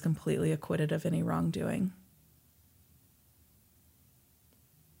Drew was completely acquitted of any wrongdoing.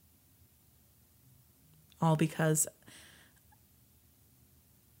 All because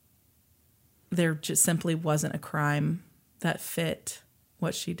there just simply wasn't a crime that fit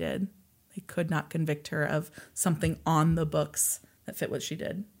what she did. They could not convict her of something on the books that fit what she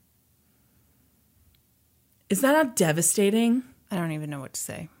did. Is that not devastating? I don't even know what to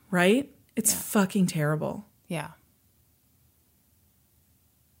say. Right? It's fucking terrible. Yeah.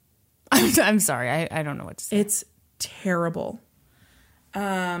 I'm sorry. I don't know what to say. It's terrible.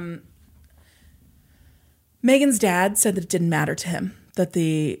 Megan's dad said that it didn't matter to him that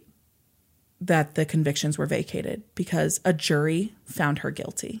the convictions were vacated because a jury found her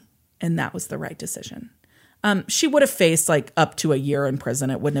guilty. And that was the right decision. She would have faced up to a year in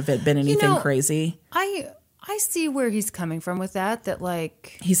prison. It wouldn't have been anything crazy. I see where he's coming from with that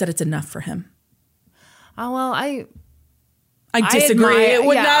he said it's enough for him. Oh, well, I disagree. It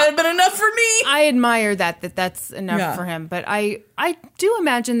would not have been enough for me. I admire that's enough for him. But I do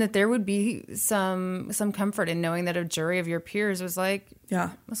imagine that there would be some comfort in knowing that a jury of your peers was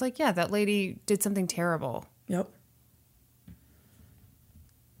that lady did something terrible. Yep.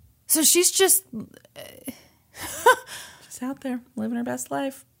 So she's just out there living her best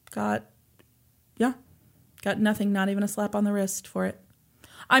life. Got nothing, not even a slap on the wrist for it.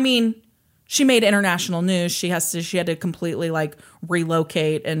 I mean, she made international news. She had to completely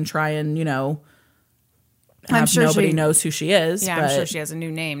relocate and try and, I'm sure nobody knows who she is. Yeah, but I'm sure she has a new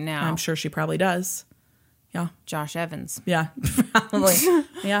name now. I'm sure she probably does. Yeah. Josh Evans. Yeah, probably.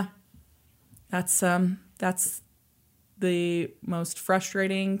 Yeah. That's the most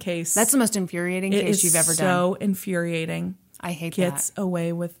frustrating case. That's the most infuriating case you've ever done. So infuriating. I hate Gets that.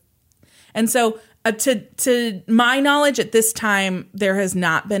 away with. And so, to my knowledge, at this time, there has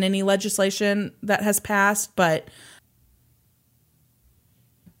not been any legislation that has passed, but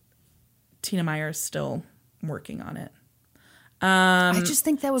Tina Meyer is still working on it. I just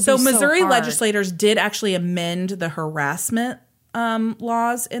think that would be so Missouri hard. legislators did actually amend the harassment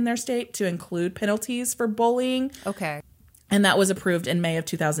laws in their state to include penalties for bullying. Okay. And that was approved in May of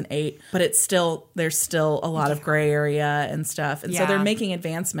 2008, but there's still a lot of gray area and stuff. And so they're making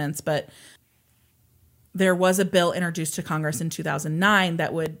advancements, but there was a bill introduced to Congress in 2009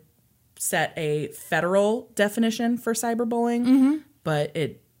 that would set a federal definition for cyberbullying, but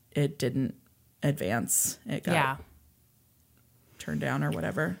it didn't advance. It got turned down or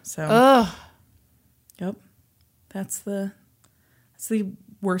whatever. So, yep, that's the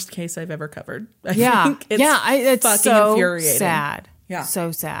worst case I've ever covered. I think it's fucking so infuriating. Sad. Yeah.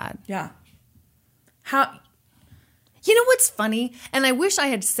 So sad. Yeah. You know what's funny? And I wish I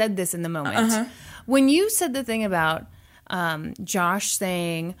had said this in the moment. When you said the thing about Josh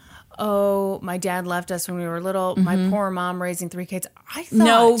saying, "Oh, my dad left us when we were little. My poor mom raising 3 kids." I thought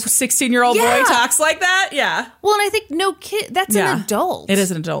no 16-year-old boy talks like that. Yeah. Well, and I think no kid. That's an adult. It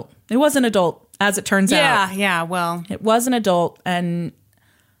is an adult. It was an adult, as it turns out. Yeah. Well, it was an adult, and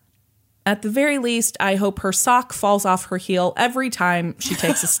at the very least, I hope her sock falls off her heel every time she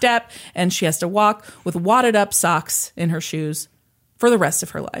takes a step, and she has to walk with wadded up socks in her shoes for the rest of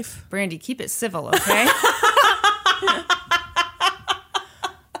her life. Brandy, keep it civil, okay?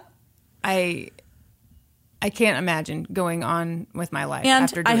 I can't imagine going on with my life and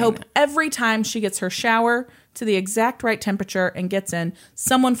after doing I hope that. every time she gets her shower to the exact right temperature and gets in,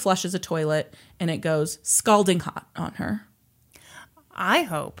 someone flushes a toilet and it goes scalding hot on her. I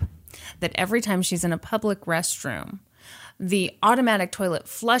hope that every time she's in a public restroom, the automatic toilet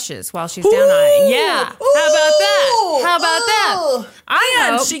flushes while she's down on it. Yeah. How about that? How about that?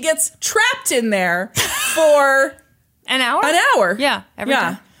 And she gets trapped in there for an hour? An hour. Yeah. Every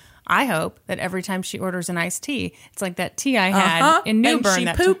time. I hope that every time she orders an iced tea, it's like that tea I had in Newbern.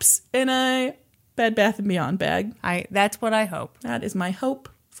 And she poops in a Bed Bath & Beyond bag. That's what I hope. That is my hope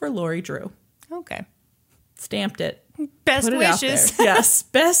for Lori Drew. Okay. Stamped it. Best wishes. Yes.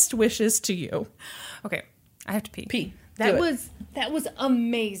 Best wishes to you. Okay. I have to pee. Pee. That was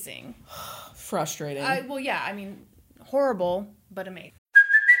amazing. Frustrating. Horrible, but amazing.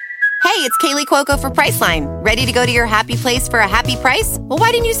 Hey, it's Kaylee Cuoco for Priceline. Ready to go to your happy place for a happy price? Well,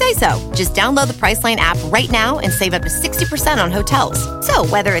 why didn't you say so? Just download the Priceline app right now and save up to 60% on hotels. So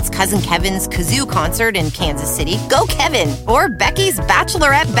whether it's Cousin Kevin's Kazoo Concert in Kansas City, go Kevin, or Becky's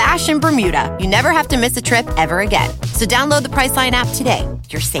Bachelorette Bash in Bermuda, you never have to miss a trip ever again. So download the Priceline app today.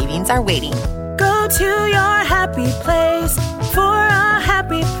 Your savings are waiting. Go to your happy place for a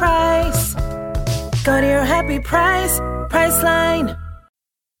happy price. Go to your happy price, Priceline.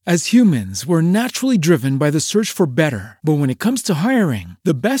 As humans, we're naturally driven by the search for better. But when it comes to hiring,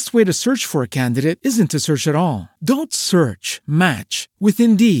 the best way to search for a candidate isn't to search at all. Don't search, match with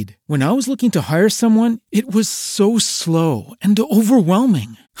Indeed. When I was looking to hire someone, it was so slow and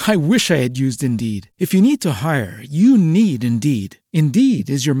overwhelming. I wish I had used Indeed. If you need to hire, you need Indeed. Indeed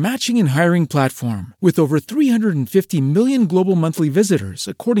is your matching and hiring platform with over 350 million global monthly visitors,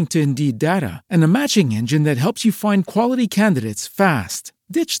 according to Indeed data, and a matching engine that helps you find quality candidates fast.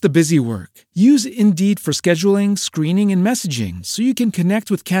 Ditch the busy work. Use Indeed for scheduling, screening, and messaging so you can connect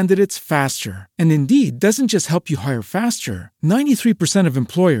with candidates faster. And Indeed doesn't just help you hire faster. 93% of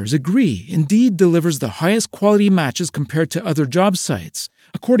employers agree Indeed delivers the highest quality matches compared to other job sites,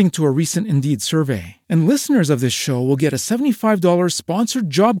 according to a recent Indeed survey. And listeners of this show will get a $75 sponsored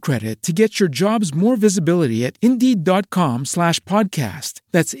job credit to get your jobs more visibility at Indeed.com/podcast.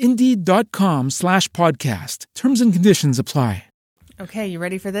 That's Indeed.com/podcast. Terms and conditions apply. Okay, you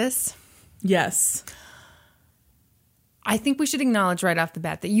ready for this? Yes. I think we should acknowledge right off the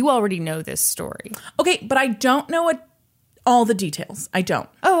bat that you already know this story. Okay, but I don't know all the details. I don't.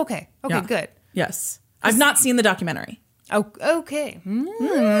 Oh, okay. Okay, good. Yes. I've not seen the documentary. Oh, okay.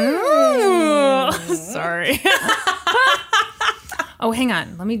 Sorry. Oh, hang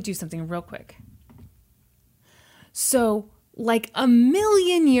on. Let me do something real quick. So, like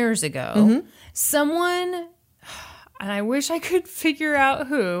 1,000,000 years ago, someone, and I wish I could figure out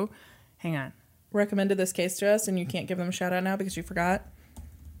who, hang on. Recommended this case to us, and you can't give them a shout out now because you forgot.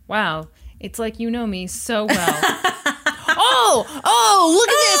 Wow. It's like you know me so well. Oh, look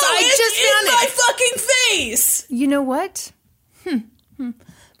at this. I just found it. My fucking face. You know what?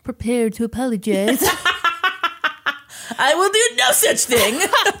 Prepared to apologize. I will do no such thing.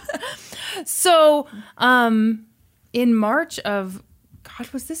 So, in March of, God,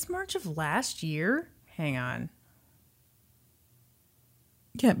 was this March of last year? Hang on.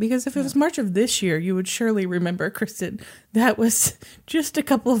 Yeah, because if it was March of this year, you would surely remember, Kristen. That was just a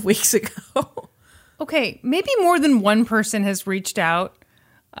couple of weeks ago. Okay, maybe more than one person has reached out.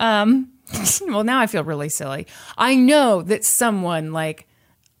 Well, now I feel really silly. I know that someone like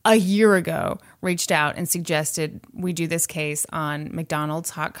a year ago reached out and suggested we do this case on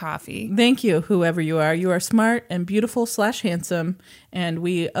McDonald's hot coffee. Thank you, whoever you are. You are smart and beautiful / handsome, and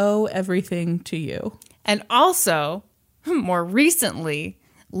we owe everything to you. And also, more recently,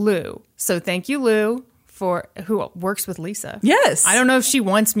 Lou. So thank you, Lou, who works with Lisa. Yes. I don't know if she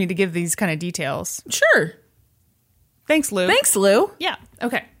wants me to give these kind of details. Sure. Thanks, Lou. Thanks, Lou. Yeah.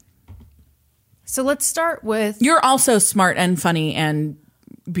 Okay. So let's start with... You're also smart and funny and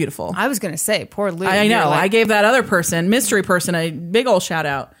beautiful. I was going to say, poor Lou. I know. I gave that other person, mystery person, a big old shout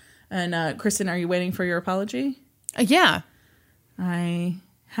out. And Kristen, are you waiting for your apology? Yeah. I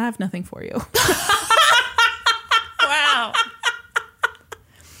have nothing for you. Wow.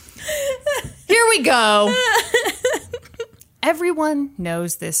 Here we we go. Everyone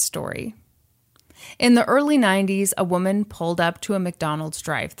knows this story. In the early 90s, a woman pulled up to a McDonald's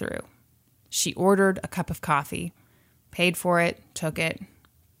drive-thru. She ordered a cup of coffee, paid for it, took it,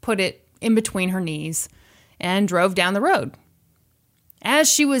 put it in between her knees, and drove down the road.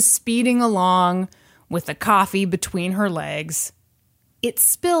 As she was speeding along with the coffee between her legs, it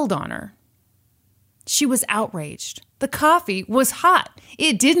spilled on her. She was outraged. The coffee was hot.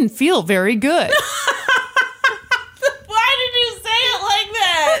 It didn't feel very good. Why did you say it like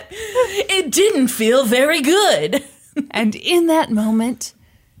that? It didn't feel very good. And in that moment,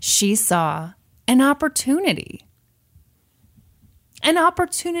 she saw an opportunity. An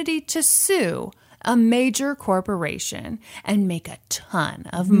opportunity to sue a major corporation and make a ton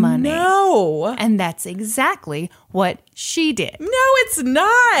of money. No. And that's exactly what she did. No, it's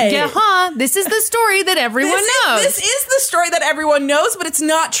not. Yeah, This is the story that everyone knows. This is the story that everyone knows, but it's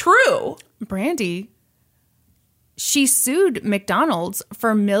not true. Brandy, she sued McDonald's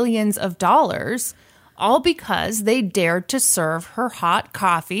for millions of dollars, all because they dared to serve her hot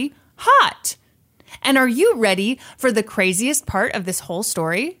coffee hot. And are you ready for the craziest part of this whole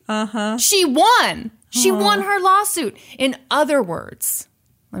story? Uh-huh. She won. She won her lawsuit. In other words,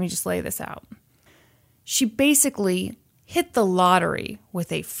 let me just lay this out. She basically hit the lottery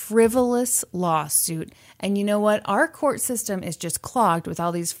with a frivolous lawsuit. And you know what? Our court system is just clogged with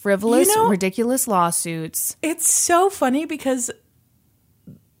all these frivolous, ridiculous lawsuits. It's so funny because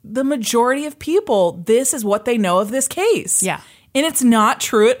the majority of people, this is what they know of this case. Yeah. And it's not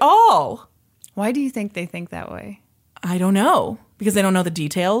true at all. Why do you think they think that way? I don't know. Because they don't know the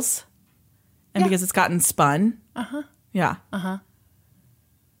details. And because it's gotten spun. Uh-huh. Yeah. Uh-huh.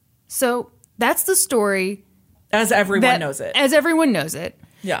 So that's the story. As everyone knows it. As everyone knows it.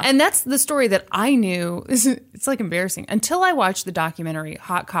 Yeah. And that's the story that I knew. It's like embarrassing. Until I watched the documentary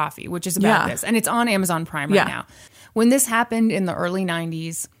Hot Coffee, which is about this. And it's on Amazon Prime right now. When this happened in the early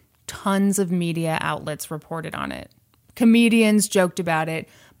 90s, tons of media outlets reported on it. Comedians joked about it.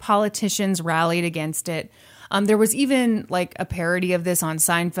 Politicians rallied against it. There was even like a parody of this on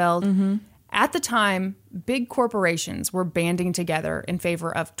Seinfeld. Mm-hmm. At the time, big corporations were banding together in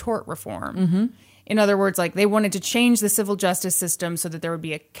favor of tort reform. Mm-hmm. In other words, like they wanted to change the civil justice system so that there would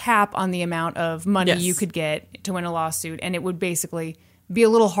be a cap on the amount of money you could get to win a lawsuit. And it would basically be a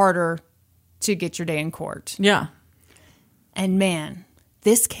little harder to get your day in court. Yeah. And man,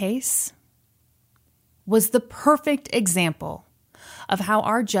 this case was the perfect example of how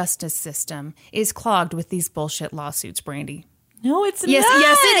our justice system is clogged with these bullshit lawsuits, Brandy. No, it's yes, not.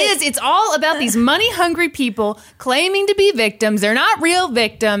 Yes, it is. It's all about these money-hungry people claiming to be victims. They're not real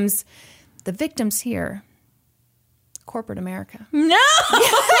victims. The victims here, corporate America. No.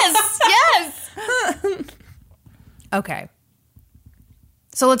 Yes. Okay.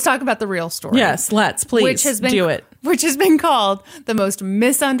 So let's talk about the real story. Yes, let's. Please do it. Which has been called the most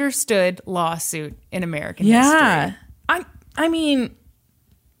misunderstood lawsuit in American history. I mean,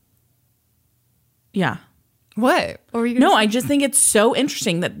 yeah. What were you going to say? I just think it's so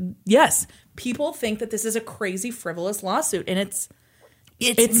interesting that, yes, people think that this is a crazy, frivolous lawsuit, and it's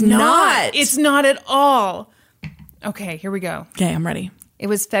not. It's not at all. Okay, here we go. Okay, I'm ready. It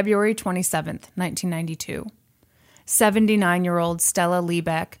was February 27th, 1992. 79-year-old Stella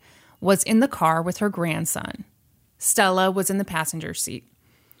Liebeck was in the car with her grandson. Stella was in the passenger seat.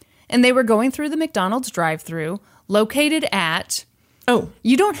 And they were going through the McDonald's drive-thru located at... Oh.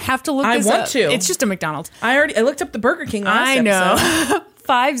 You don't have to look this up. I want to. It's just a McDonald's. I looked up the Burger King last episode.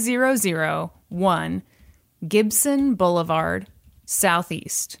 5001 Gibson Boulevard,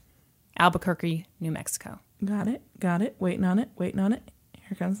 Southeast, Albuquerque, New Mexico. Got it. Waiting on it.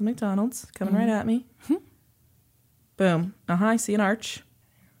 Here comes the McDonald's. Coming right at me. Boom. I see an arch.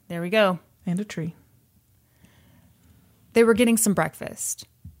 There we go. And a tree. They were getting some breakfast.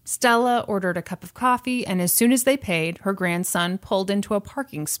 Stella ordered a cup of coffee, and as soon as they paid, her grandson pulled into a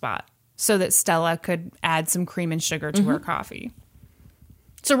parking spot so that Stella could add some cream and sugar to her coffee.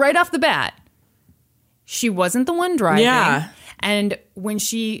 So right off the bat, she wasn't the one driving. Yeah. And when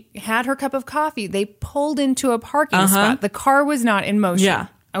she had her cup of coffee, they pulled into a parking spot. The car was not in motion. Yeah.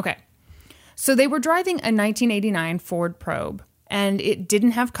 Okay. So they were driving a 1989 Ford Probe, and it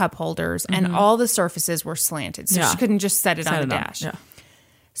didn't have cup holders, and all the surfaces were slanted. So she couldn't just set it on the dash. Yeah.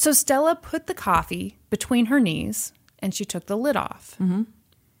 So Stella put the coffee between her knees, and she took the lid off. Mm-hmm.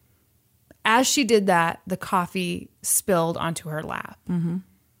 As she did that, the coffee spilled onto her lap. Mm-hmm.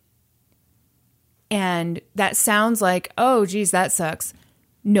 And that sounds like, oh, geez, that sucks.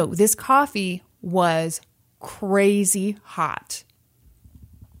 No, this coffee was crazy hot.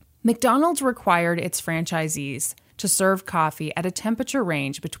 McDonald's required its franchisees to serve coffee at a temperature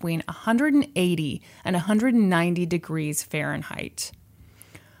range between 180 and 190 degrees Fahrenheit.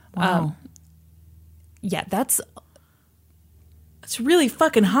 Wow. Yeah, that's really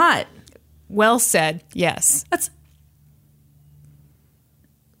fucking hot. well said. Yes.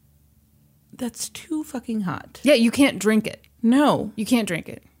 That's too fucking hot. Yeah, you can't drink it. No. You can't drink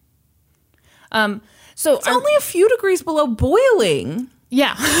it. So It's only a few degrees below boiling.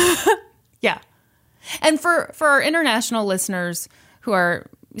 Yeah. Yeah. And for our international listeners who are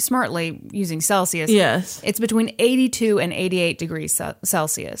smartly using Celsius, Yes. it's between 82 and 88 degrees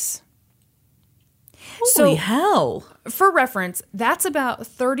Celsius. Holy hell. For reference, that's about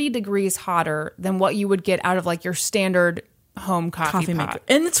 30 degrees hotter than what you would get out of like your standard home coffee pot. maker.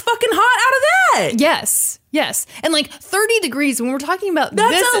 And it's fucking hot out of that. Yes. Yes. And like 30 degrees when we're talking about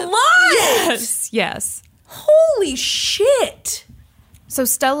That's this. a lot. Yes. Yes. Holy shit. So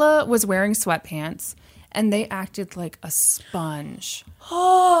Stella was wearing sweatpants and they acted like a sponge.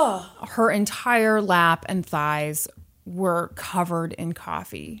 Oh. Her entire lap and thighs were covered in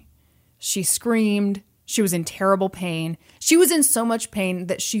coffee. She screamed. She was in terrible pain. She was in so much pain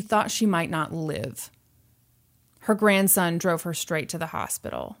that she thought she might not live. Her grandson drove her straight to the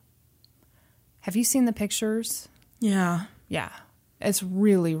hospital. Have you seen the pictures? Yeah. Yeah. It's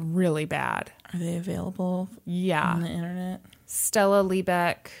really, really bad. Are they available Yeah. on the internet? Stella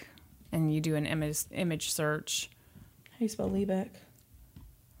Liebeck, and you do an image search. How do you spell Liebeck?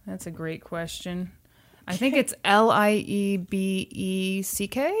 That's a great question. I think it's Liebeck.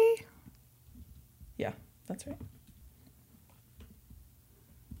 Yeah, that's right.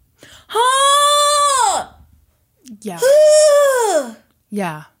 Ah! Yeah.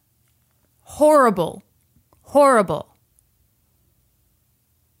 Yeah. Horrible. Horrible.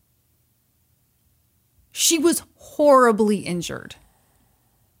 She was horribly injured.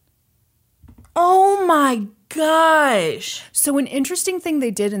 Oh my gosh. So an interesting thing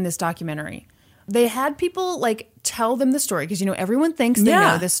they did in this documentary, they had people like tell them the story because, you know, everyone thinks they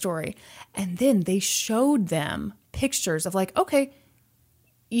know this story. And then they showed them pictures of like, okay,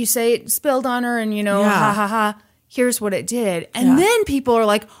 you say it spilled on her and, you know, ha ha ha, here's what it did. And then people are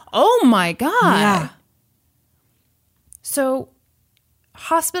like, oh my God. Yeah. So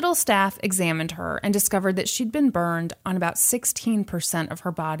hospital staff examined her and discovered that she'd been burned on about 16% of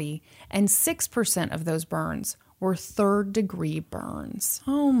her body, and 6% of those burns were third-degree burns.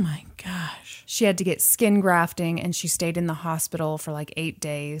 Oh my gosh. She had to get skin grafting, and she stayed in the hospital for like 8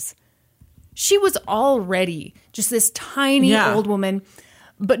 days. She was already just this tiny old woman,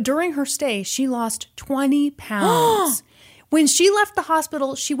 but during her stay, she lost 20 pounds. When she left the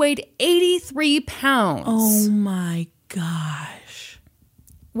hospital, she weighed 83 pounds. Oh my gosh.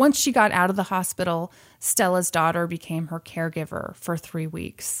 Once she got out of the hospital, Stella's daughter became her caregiver for 3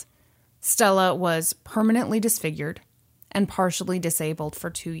 weeks. Stella was permanently disfigured and partially disabled for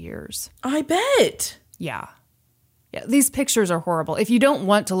 2 years. I bet. Yeah. Yeah, these pictures are horrible. If you don't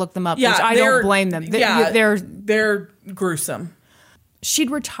want to look them up, which I don't blame them. They're gruesome.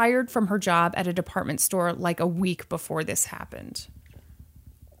 She'd retired from her job at a department store like a week before this happened.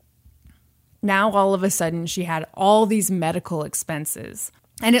 Now, all of a sudden, she had all these medical expenses.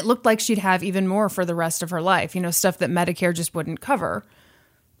 And it looked like she'd have even more for the rest of her life, you know, stuff that Medicare just wouldn't cover.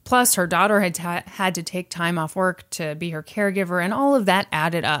 Plus, her daughter had to take time off work to be her caregiver, and all of that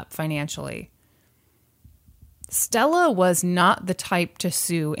added up financially. Stella was not the type to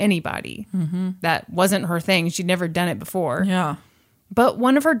sue anybody. Mm-hmm. That wasn't her thing. She'd never done it before. Yeah. But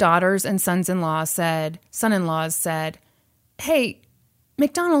one of her daughters and son-in-laws said, hey,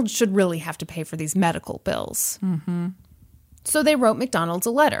 McDonald's should really have to pay for these medical bills. Mm-hmm. So they wrote McDonald's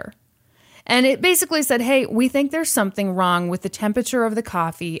a letter. And it basically said, hey, we think there's something wrong with the temperature of the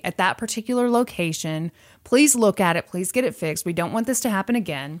coffee at that particular location. Please look at it. Please get it fixed. We don't want this to happen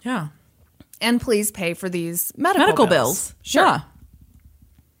again. Yeah. And please pay for these medical bills. Sure. Yeah.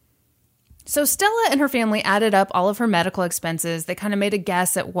 So Stella and her family added up all of her medical expenses. They kind of made a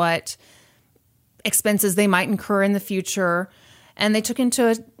guess at what expenses they might incur in the future. And they took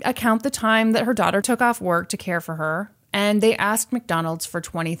into account the time that her daughter took off work to care for her. And they asked McDonald's for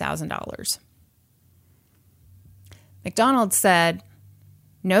 $20,000. McDonald's said,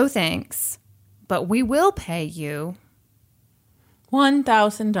 no thanks, but we will pay you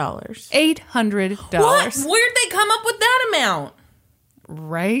 $1,000. $800. What? Where'd they come up with that amount?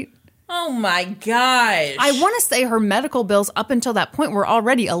 Right? Oh my gosh. I want to say her medical bills up until that point were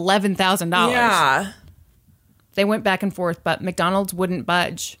already $11,000. Yeah. They went back and forth, but McDonald's wouldn't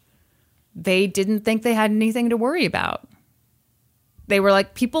budge. They didn't think they had anything to worry about. They were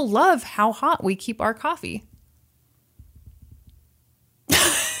like, people love how hot we keep our coffee.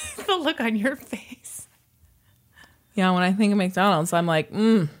 The look on your face. Yeah, when I think of McDonald's, I'm like,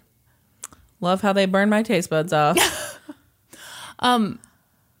 love how they burn my taste buds off.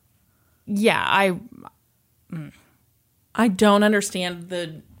 Yeah, I don't understand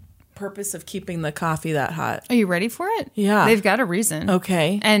the purpose of keeping the coffee that hot. Are you ready for it? Yeah. They've got a reason.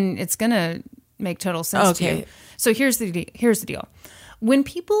 Okay. And it's going to make total sense to you. So here's the deal. When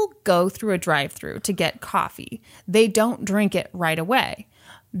people go through a drive-thru to get coffee, they don't drink it right away.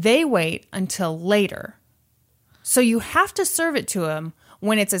 They wait until later. So you have to serve it to them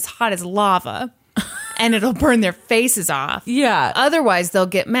when it's as hot as lava and it'll burn their faces off. Yeah. Otherwise, they'll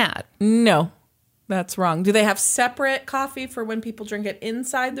get mad. No, that's wrong. Do they have separate coffee for when people drink it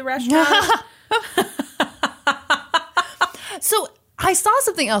inside the restaurant? So I saw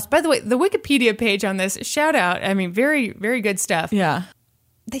something else. By the way, the Wikipedia page on this, shout out. I mean, very, very good stuff. Yeah.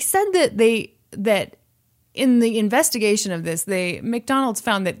 They said that in the investigation of this, McDonald's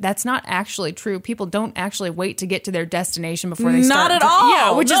found that that's not actually true. People don't actually wait to get to their destination before they start. Not at all.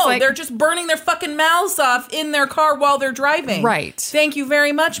 Yeah, which is like, they're just burning their fucking mouths off in their car while they're driving. Right. Thank you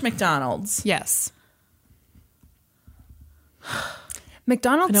very much, McDonald's. Yes.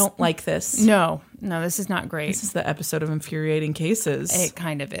 McDonald's. I don't like this. No, this is not great. This is the episode of Infuriating Cases. It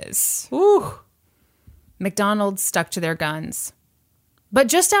kind of is. Ooh. McDonald's stuck to their guns. But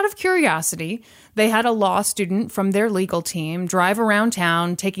just out of curiosity, they had a law student from their legal team drive around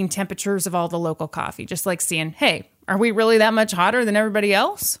town taking temperatures of all the local coffee, just like seeing, hey, are we really that much hotter than everybody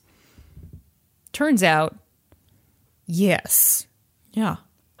else? Turns out, yes. Yeah.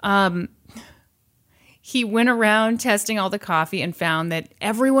 He went around testing all the coffee and found that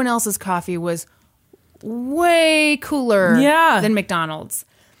everyone else's coffee was way cooler than McDonald's.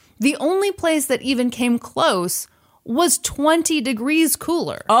 The only place that even came close was 20 degrees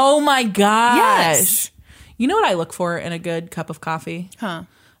cooler. Oh my gosh. Yes. You know what I look for in a good cup of coffee? Huh.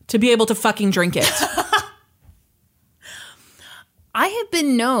 To be able to fucking drink it. I have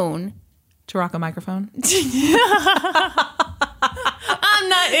been known to rock a microphone. I'm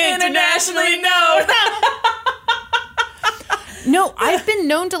not internationally known. No, I've been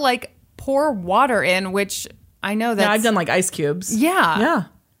known to like pour water in, which I know that I've done like ice cubes. Yeah. Yeah.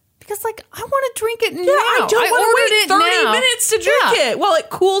 Because like I want to drink it now. I don't want to wait 30 now. minutes to drink it while it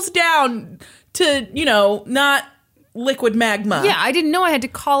cools down to, not liquid magma. Yeah, I didn't know I had to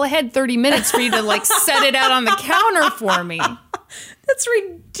call ahead 30 minutes for you to like set it out on the counter for me. That's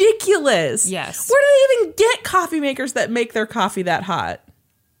ridiculous. Yes. Where do they even get coffee makers that make their coffee that hot?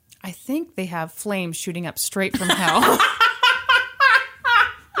 I think they have flames shooting up straight from hell.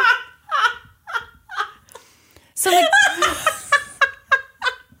 So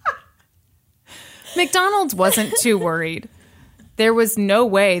McDonald's wasn't too worried. There was no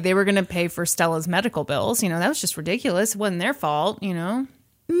way they were going to pay for Stella's medical bills. That was just ridiculous. It wasn't their fault, No.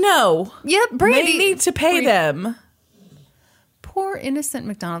 Yep, Brandy. They need to pay them. Poor innocent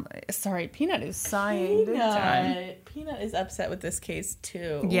McDonald. Sorry, Peanut is sighing. Peanut is upset with this case,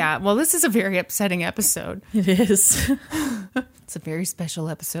 too. Yeah, well, this is a very upsetting episode. It is. It's a very special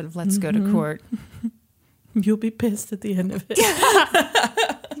episode of Let's Go to Court. You'll be pissed at the end of it.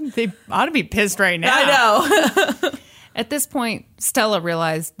 They ought to be pissed right now. I know. At this point, Stella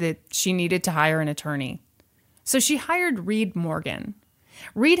realized that she needed to hire an attorney. So she hired Reed Morgan.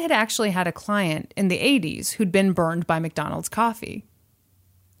 Reed had actually had a client in the 80s who'd been burned by McDonald's coffee.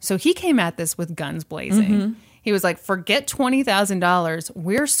 So he came at this with guns blazing. Mm-hmm. He was like, forget $20,000.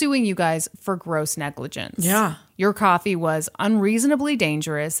 We're suing you guys for gross negligence. Yeah. Your coffee was unreasonably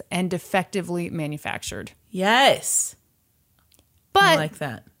dangerous and defectively manufactured. Yes. But I like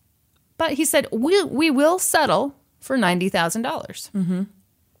that. But he said, we will settle for $90,000. Mm-hmm.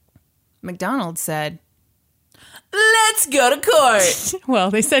 McDonald's said, let's go to court.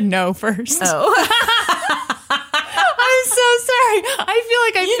 Well, they said no first. Oh. I'm so sorry. I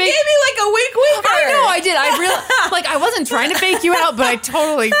feel like you gave me like a wink winker. I know I did. I wasn't trying to fake you out, but I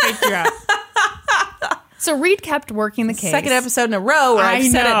totally faked you out. So Reed kept working the case. Second episode in a row where I've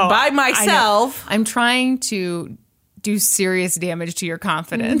said it by myself. I'm trying to do serious damage to your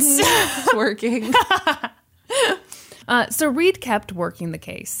confidence. It's working. So Reed kept working the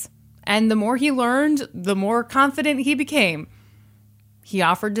case. And the more he learned, the more confident he became. He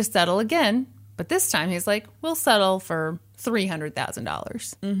offered to settle again, but this time he's like, we'll settle for $300,000.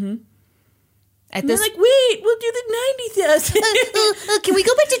 Mm-hmm. They're like, wait, we'll do the 90,000. Can we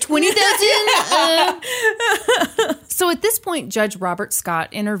go back to 20,000? So at this point, Judge Robert Scott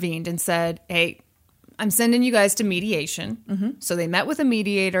intervened and said, hey, I'm sending you guys to mediation. Mm-hmm. So they met with a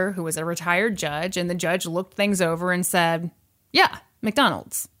mediator who was a retired judge, and the judge looked things over and said, yeah,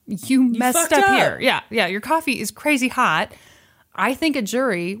 McDonald's, you messed up here. Yeah, your coffee is crazy hot. I think a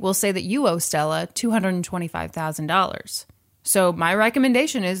jury will say that you owe Stella $225,000. So my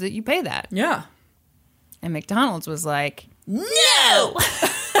recommendation is that you pay that. Yeah. And McDonald's was like, no!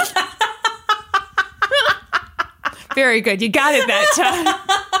 Very good. You got it that time.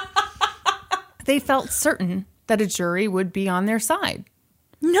 They felt certain that a jury would be on their side.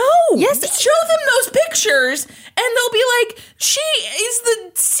 No. Yes. Show them those pictures and they'll be like, she is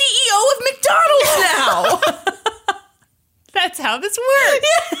the CEO of McDonald's now. That's how this works.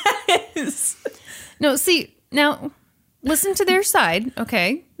 Yes. No, see, now listen to their side,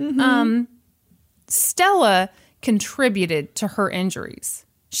 okay? Stella contributed to her injuries.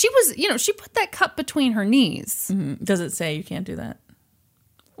 She was, she put that cup between her knees. Does it say you can't do that?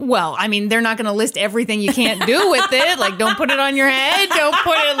 Well, I mean, they're not going to list everything you can't do with it. Like, don't put it on your head. Don't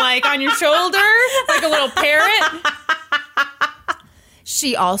put it, like, on your shoulder, like a little parrot.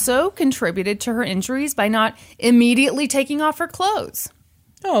 She also contributed to her injuries by not immediately taking off her clothes.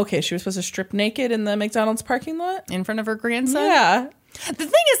 Oh, okay. She was supposed to strip naked in the McDonald's parking lot? In front of her grandson? Yeah. The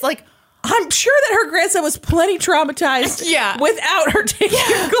thing is, like, I'm sure that her grandson was plenty traumatized without her taking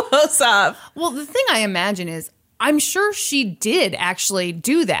her clothes off. Well, the thing I imagine is, I'm sure she did actually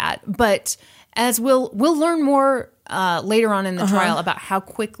do that, but as we'll learn more later on in the trial about how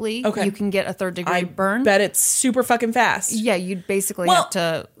quickly you can get a third-degree burn. I bet it's super fucking fast. Yeah, you'd basically have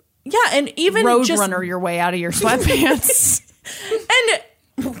to and even roadrunner your way out of your sweatpants.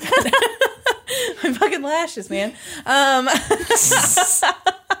 And my fucking lashes, man.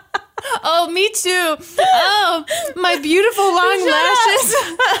 Oh, me too. Oh, my beautiful long lashes.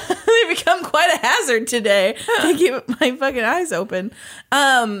 They become quite a hazard today. I keep my fucking eyes open.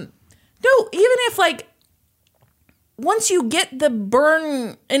 No, even if like once you get the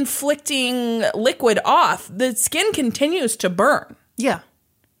burn inflicting liquid off, the skin continues to burn. Yeah.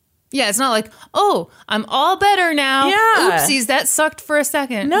 Yeah, it's not like, oh, I'm all better now. Yeah. Oopsies, that sucked for a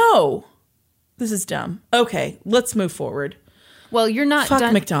second. No. This is dumb. Okay, let's move forward. Well, you're not Fuck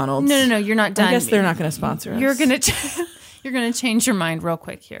done. McDonald's. No, you're not done. I guess they're not going to sponsor us. You're gonna change your mind real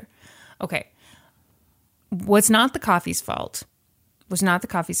quick here. Okay. Was not the coffee's fault.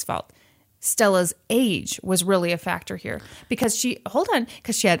 Stella's age was really a factor here because she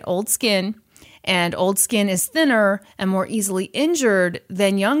had old skin, and old skin is thinner and more easily injured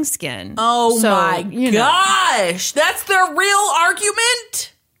than young skin. Oh my gosh. That's their real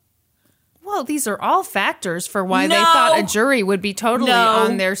argument? Well, these are all factors for why they thought a jury would be totally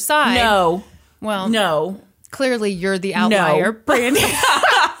on their side. No. Well, no. Clearly, you're the outlier, Brandy.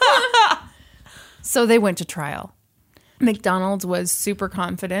 So they went to trial. McDonald's was super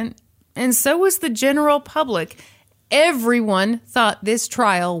confident, and so was the general public. Everyone thought this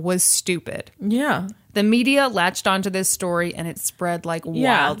trial was stupid. Yeah. The media latched onto this story, and it spread like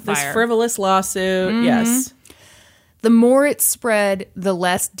wildfire. This frivolous lawsuit, yes. The more it spread, the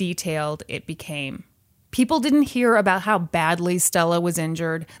less detailed it became. People didn't hear about how badly Stella was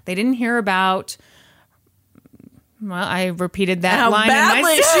injured. They didn't hear about, well, I repeated that line in my How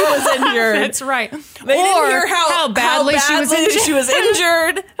badly she was injured. That's right. They didn't hear how badly she was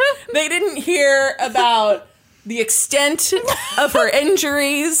injured. They didn't hear about the extent of her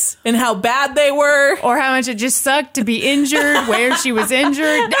injuries and how bad they were. Or how much it just sucked to be injured, where she was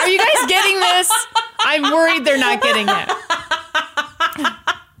injured. Are you guys getting this? I'm worried they're not getting it.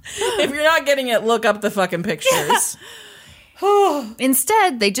 If you're not getting it, look up the fucking pictures.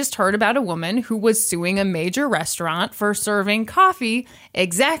 Instead, they just heard about a woman who was suing a major restaurant for serving coffee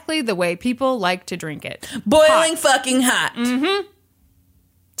exactly the way people like to drink it. Boiling fucking hot. Mm-hmm.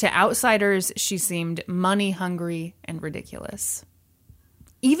 To outsiders, she seemed money-hungry and ridiculous.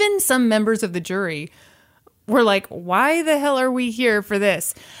 Even some members of the jury were like, why the hell are we here for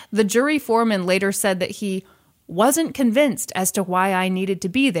this? The jury foreman later said that he wasn't convinced as to why I needed to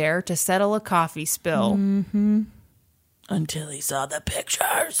be there to settle a coffee spill. Mm-hmm. Until he saw the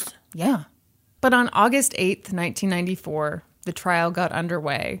pictures. Yeah. But on August 8th, 1994, the trial got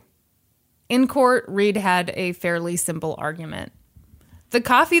underway. In court, Reed had a fairly simple argument. The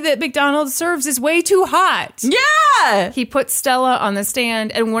coffee that McDonald's serves is way too hot. Yeah! He put Stella on the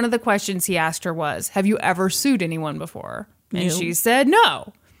stand, and one of the questions he asked her was, have you ever sued anyone before? And she said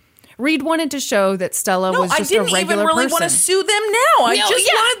no. Reed wanted to show that Stella was just a regular person. I didn't even really want to sue them now. I just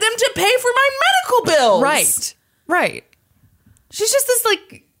wanted them to pay for my medical bills. Right. She's just this,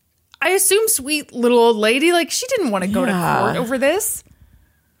 like, I assume sweet little old lady. Like, she didn't want to go to court over this.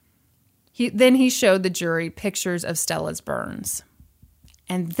 Then he showed the jury pictures of Stella's burns.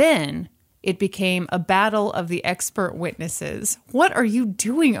 And then it became a battle of the expert witnesses. What are you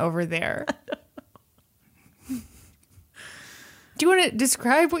doing over there? Do you want to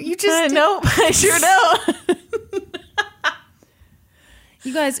describe what you just did? No, I sure don't.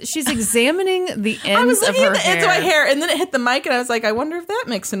 You guys, she's examining the ends I was looking of her at the ends of my hair, and then it hit the mic, and I was like, I wonder if that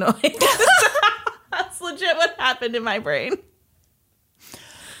makes a noise. That's legit what happened in my brain.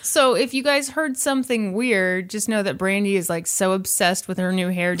 So if you guys heard something weird, just know that Brandy is like so obsessed with her new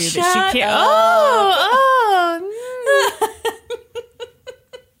hairdo that she can't.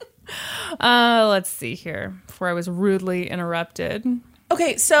 Let's see here. Before I was rudely interrupted.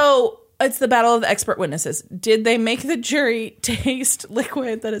 Okay, so it's the battle of the expert witnesses. Did they make the jury taste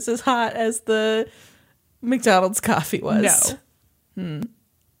liquid that is as hot as the McDonald's coffee was? No.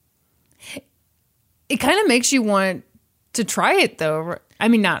 It kind of makes you want to try it, though. I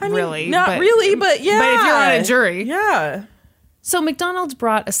mean, not really, but yeah. But if you're on a jury. Yeah. So McDonald's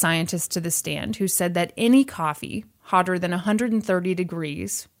brought a scientist to the stand who said that any coffee hotter than 130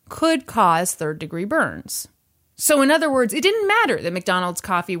 degrees could cause third-degree burns. So in other words, it didn't matter that McDonald's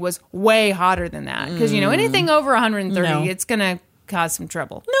coffee was way hotter than that. Because, anything over 130, it's going to cause some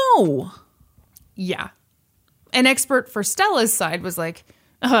trouble. No. Yeah. An expert for Stella's side was like,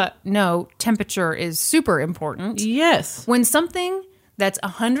 no, temperature is super important. Yes. When something that's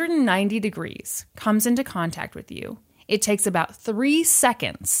 190 degrees comes into contact with you, it takes about 3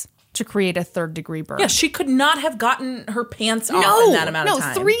 seconds to create a third-degree burn. Yeah, she could not have gotten her pants off in that amount of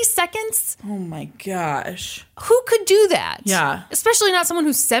time. No, 3 seconds? Oh my gosh. Who could do that? Yeah. Especially not someone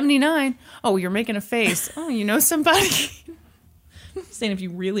who's 79. Oh, you're making a face. Oh, you know somebody? Saying if you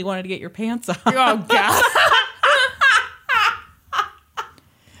really wanted to get your pants off. Oh, God.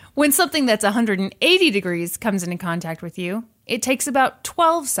 When something that's 180 degrees comes into contact with you, it takes about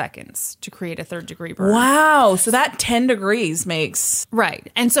 12 seconds to create a third-degree burn. Wow. So that 10 degrees makes...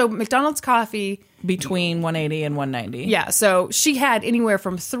 Right. And so McDonald's coffee... Between 180 and 190. Yeah. So she had anywhere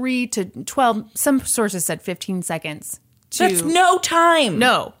from 3 to 12. Some sources said 15 seconds. That's no time.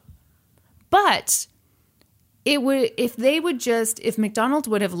 No. But it would... If McDonald's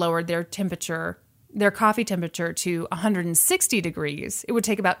would have lowered their temperature... their coffee temperature to 160 degrees, it would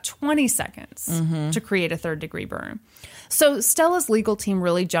take about 20 seconds to create a third-degree burn. So Stella's legal team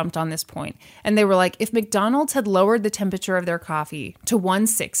really jumped on this point, and they were like, if McDonald's had lowered the temperature of their coffee to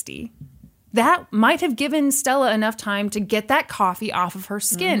 160, that might have given Stella enough time to get that coffee off of her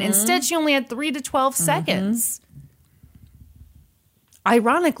skin. Instead, she only had 3 to 12 seconds.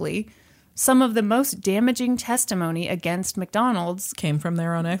 Ironically, some of the most damaging testimony against McDonald's came from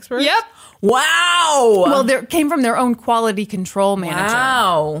their own experts? Yep. Wow. Well, there came from their own quality control manager.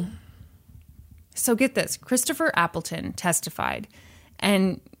 Wow. So get this. Christopher Appleton testified,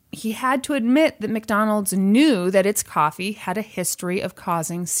 and he had to admit that McDonald's knew that its coffee had a history of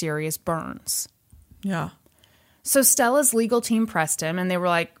causing serious burns. Yeah. So Stella's legal team pressed him, and they were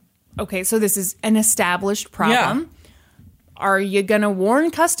like, okay, so this is an established problem. Yeah. Are you going to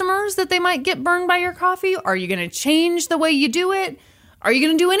warn customers that they might get burned by your coffee? Are you going to change the way you do it? Are you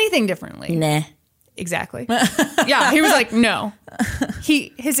going to do anything differently? Nah. Exactly. Yeah, he was like, no.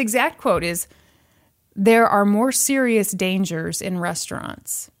 His exact quote is, there are more serious dangers in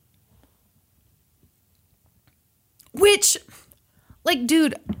restaurants. Which, like,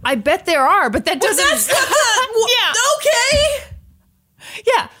 dude, I bet there are, but that doesn't... That's okay.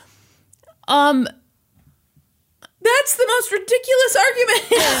 Yeah. That's the most ridiculous argument.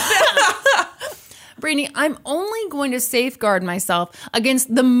 Brandy, I'm only going to safeguard myself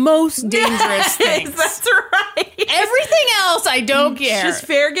against the most dangerous things. That's right. Everything else, I don't care. It's just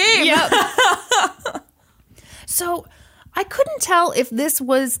fair game. Yep. So I couldn't tell if this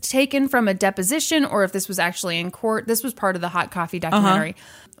was taken from a deposition or if this was actually in court. This was part of the Hot Coffee documentary.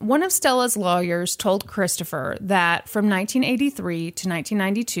 One of Stella's lawyers told Christopher that from 1983 to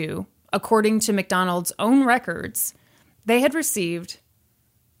 1992, according to McDonald's own records, they had received...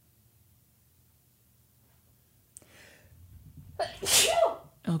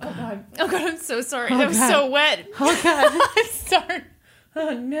 Oh, God. Oh, God, I'm so sorry. That was so wet. Oh, God. I'm sorry.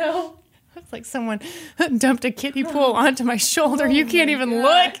 Oh, no. It's like someone dumped a kiddie pool onto my shoulder. You can't even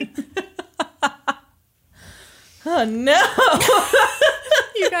look. Oh, no.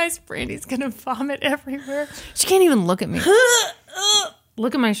 You guys, Brandy's going to vomit everywhere. She can't even look at me.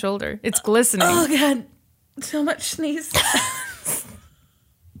 Look at my shoulder. It's glistening. Oh, God. So much sneeze.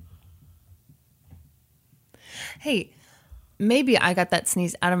 Hey, maybe I got that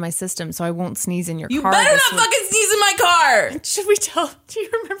sneeze out of my system so I won't sneeze in your You car. better not fucking sneeze in my car. Should we tell? Do you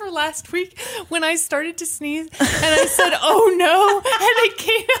remember last week when I started to sneeze and I said, oh no? And it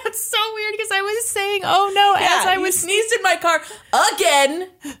came out so weird because I was saying, oh no, as I was sneezed in my car again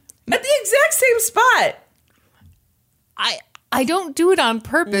at the exact same spot. I don't do it on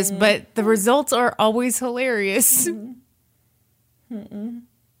purpose, but the results are always hilarious.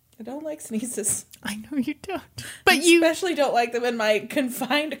 It I don't like sneezes. I know you don't. But especially don't like them in my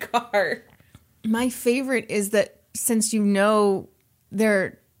confined car. My favorite is that since you know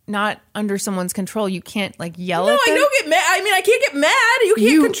they're not under someone's control, you can't like yell at them. No, I don't get mad. I mean, I can't get mad. You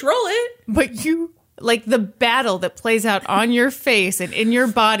can't control it. But you, like the battle that plays out on your face and in your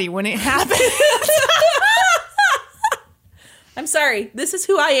body when it happens. I'm sorry. This is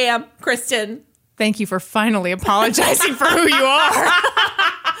who I am, Kristen. Thank you for finally apologizing for who you are.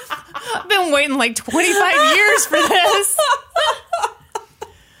 I've been waiting like 25 years for this.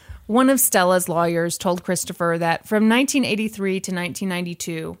 One of Stella's lawyers told Christopher that from 1983 to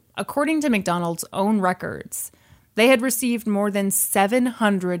 1992, according to McDonald's own records, they had received more than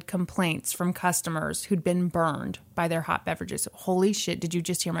 700 complaints from customers who'd been burned by their hot beverages. Holy shit, did you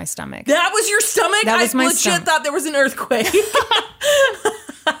just hear my stomach? That was your stomach? That was my legit stomach. Thought there was an earthquake.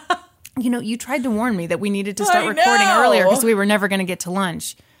 You know, you tried to warn me that we needed to start recording earlier because we were never going to get to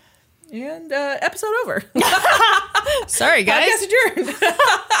lunch. And episode over. Sorry, guys. Podcast adjourned.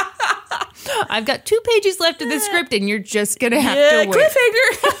 I've got 2 pages left of the script, and you're just going to have to wait.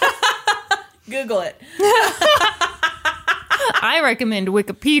 Cliffhanger. Google it. I recommend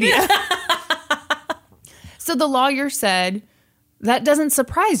Wikipedia. So the lawyer said, that doesn't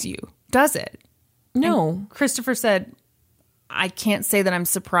surprise you, does it? No. And Christopher said, I can't say that I'm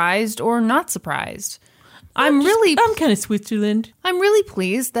surprised or not surprised. I'm kind of Switzerland. I'm really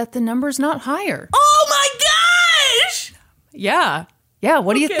pleased that the number's not higher. Oh my gosh! Yeah. Yeah,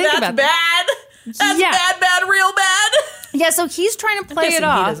 what do you think about that? That's bad, real bad. Yeah, so he's trying to play it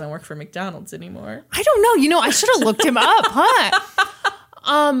off. He doesn't work for McDonald's anymore. I don't know. You know, I should have looked him up, huh?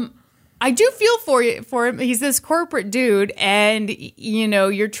 I do feel for him. He's this corporate dude, and you know,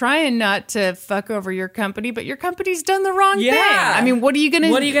 you're trying not to fuck over your company, but your company's done the wrong thing. I mean, what are you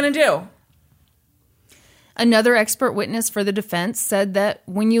gonna do? Another expert witness for the defense said that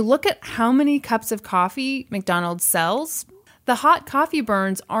when you look at how many cups of coffee McDonald's sells, the hot coffee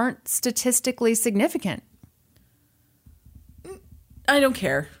burns aren't statistically significant. I don't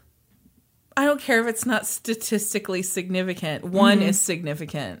care. I don't care if it's not statistically significant. One is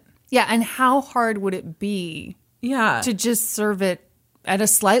significant. Yeah, and how hard would it be to just serve it at a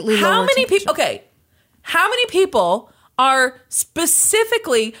slightly lower How many temperature? people? Okay. How many people are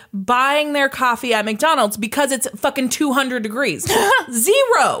specifically buying their coffee at McDonald's because it's fucking 200 degrees?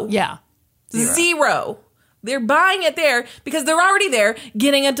 Zero. Yeah. Zero. They're buying it there because they're already there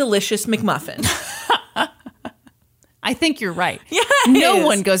getting a delicious McMuffin. I think you're right. Yes. No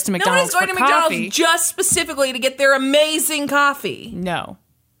one goes to McDonald's No one's going for to coffee. McDonald's just specifically to get their amazing coffee. No.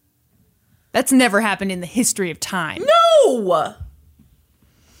 That's never happened in the history of time. No!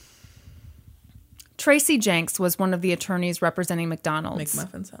 Tracy Jenks was one of the attorneys representing McDonald's.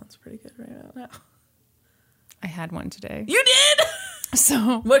 McMuffin sounds pretty good right now. I had one today. You did?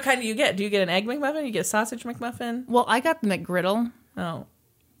 So, what kind do you get? Do you get an egg McMuffin? You get a sausage McMuffin? well, I got the McGriddle. Oh.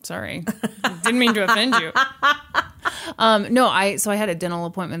 Sorry. Didn't mean to offend you. No, I had a dental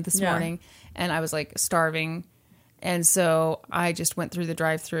appointment this morning, and I was like starving. And so I just went through the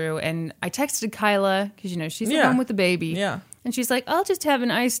drive-thru, and I texted Kyla because, you know, she's at home with the baby. Yeah. And she's like, I'll just have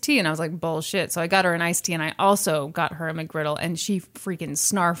an iced tea. And I was like, bullshit. So I got her an iced tea, and I also got her a McGriddle, and she freaking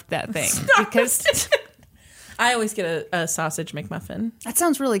snarfed that thing. Because I always get a sausage McMuffin. that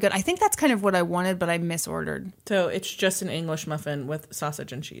sounds really good. I think that's kind of what I wanted, but I misordered. So it's just an English muffin with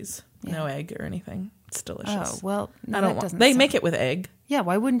sausage and cheese. Yeah. No egg or anything. It's delicious. Oh, well, no, I don't want. They make it with egg. Yeah,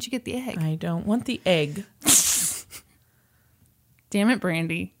 why wouldn't you get the egg? I don't want the egg. Damn it,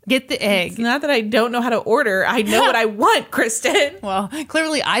 Brandy. Get the egg. It's not that I don't know how to order. I know what I want, Kristen. Well,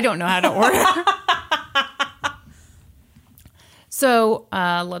 clearly I don't know how to order. So,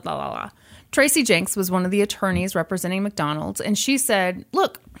 Tracy Jenks was one of the attorneys representing McDonald's, and she said,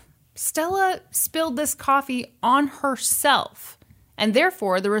 look, Stella spilled this coffee on herself, and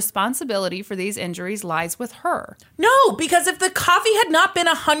therefore the responsibility for these injuries lies with her. No, because if the coffee had not been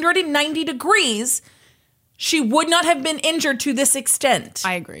 190 degrees, she would not have been injured to this extent.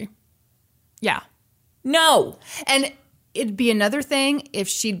 I agree. Yeah. No. And it'd be another thing if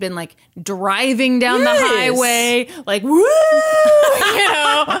she'd been like driving down the highway, like, woo, you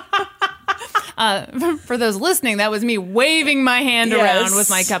know. For those listening, that was me waving my hand around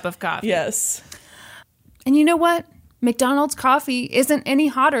with my cup of coffee. Yes. And you know what? McDonald's coffee isn't any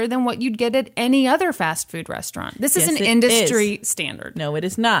hotter than what you'd get at any other fast food restaurant. This is an industry standard. No, it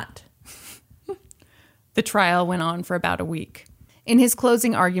is not. The trial went on for about a week. In his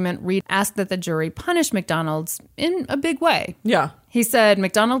closing argument, Reed asked that the jury punish McDonald's in a big way. Yeah. He said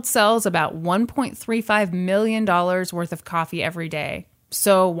McDonald's sells about $1.35 million worth of coffee every day.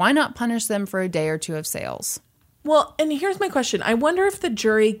 So why not punish them for a day or two of sales? Well, and here's my question. I wonder if the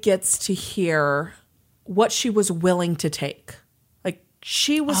jury gets to hear what she was willing to take. Like,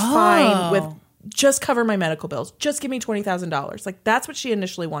 she was fine with just cover my medical bills. Just give me $20,000. Like, that's what she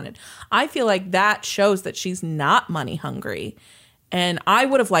initially wanted. I feel like that shows that she's not money hungry. And I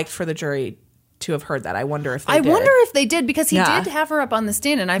would have liked for the jury to have heard that. I wonder if they did. I wonder if they did, because he did have her up on the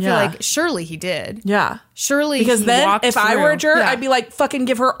stand, and I feel like surely he did. Yeah. Surely because he then walked if I were a through. juror, I'd be like, fucking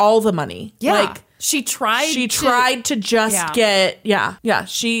give her all the money. Yeah. Like, She tried to just get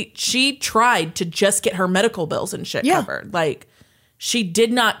she tried to just get her medical bills and shit covered. Like, she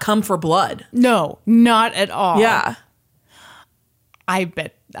did not come for blood. No, not at all. Yeah. I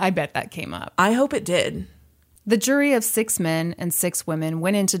bet that came up. I hope it did. The jury of 6 men and 6 women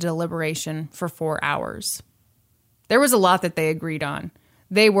went into deliberation for 4 hours. There was a lot that they agreed on.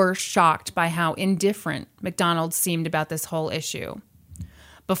 They were shocked by how indifferent McDonald seemed about this whole issue.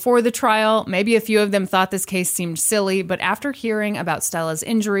 Before the trial, maybe a few of them thought this case seemed silly, but after hearing about Stella's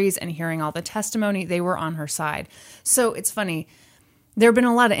injuries and hearing all the testimony, they were on her side. So it's funny. There have been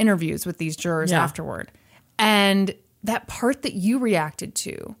a lot of interviews with these jurors afterward. And that part that you reacted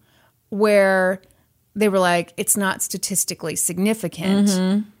to, where they were like, it's not statistically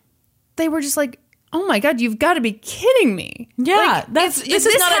significant. They were just like, oh my God, you've got to be kidding me. Yeah, this is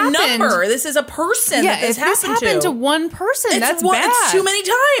not a number. This is a person that this happened to one person, that's bad. It's too many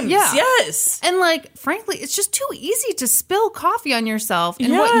times. Yeah. Yes. And like, frankly, it's just too easy to spill coffee on yourself.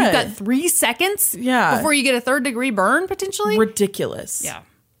 And what, you've got 3 seconds before you get a 3rd-degree burn, potentially? Ridiculous. Yeah.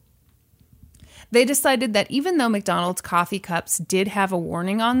 They decided that even though McDonald's coffee cups did have a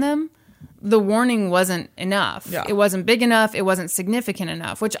warning on them, the warning wasn't enough. Yeah. It wasn't big enough. It wasn't significant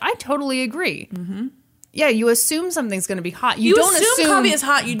enough, which I totally agree. Mm-hmm. Yeah, you assume something's going to be hot. You don't assume coffee is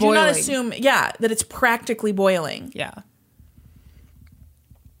hot. You boiling. do not assume, that it's practically boiling. Yeah.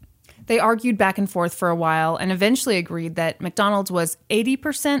 They argued back and forth for a while and eventually agreed that McDonald's was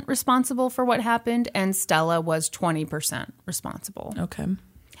 80% responsible for what happened and Stella was 20% responsible. Okay.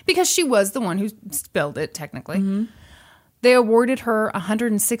 Because she was the one who spilled it, technically. Mm-hmm. They awarded her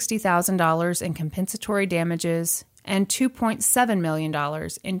 $160,000 in compensatory damages and $2.7 million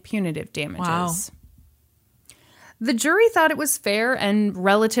in punitive damages. Wow. The jury thought it was fair and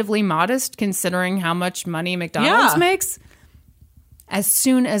relatively modest considering how much money McDonald's makes. As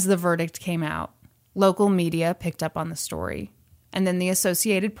soon as the verdict came out, local media picked up on the story. And then the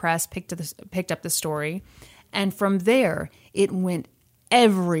Associated Press picked up the story. And from there, it went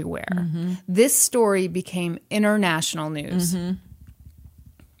everywhere. Mm-hmm. This story became international news. Mm-hmm.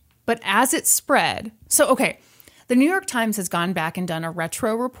 But as it spread, the New York Times has gone back and done a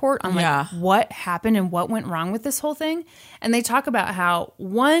retro report on what happened and what went wrong with this whole thing. And they talk about how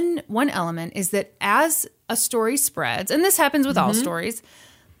one element is that as a story spreads, and this happens with all stories,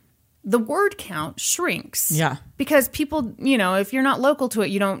 the word count shrinks. Yeah. Because people, if you're not local to it,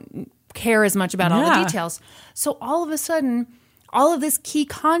 you don't care as much about all the details. So all of a sudden, all of this key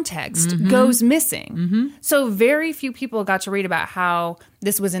context goes missing. Mm-hmm. So very few people got to read about how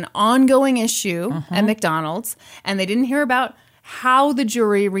this was an ongoing issue at McDonald's, and they didn't hear about how the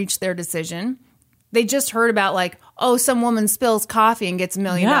jury reached their decision. They just heard about some woman spills coffee and gets $1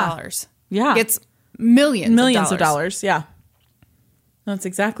 million. Yeah. Gets millions of dollars. Yeah. That's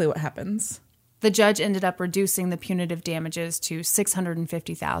exactly what happens. The judge ended up reducing the punitive damages to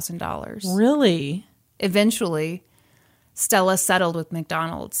 $650,000. Really? Eventually, Stella settled with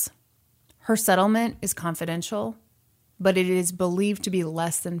McDonald's. Her settlement is confidential, but it is believed to be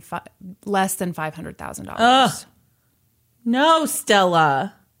less than $500,000. No,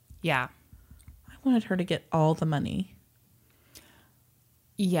 Stella. Yeah. I wanted her to get all the money.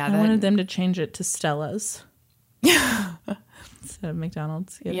 Yeah. I wanted them to change it to Stella's. Instead of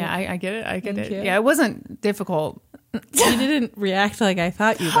McDonald's. I get it. I get it. Yeah, it wasn't difficult. You didn't react like I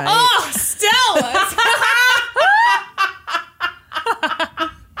thought you might. Oh, Stella!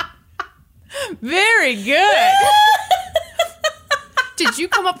 Very good. Did you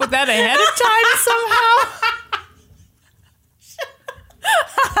come up with that ahead of time somehow?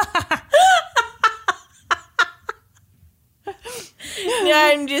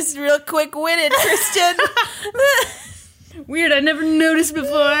 Yeah, I'm just real quick-witted, Kristen. Weird, I never noticed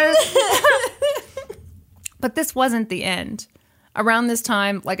before. But this wasn't the end. Around this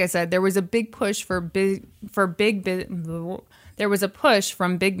time, like I said, there was a big push there was a push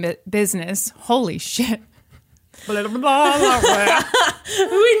from big business. Holy shit. Blah, blah, blah, blah.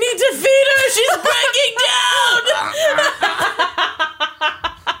 We need to feed her. She's breaking down.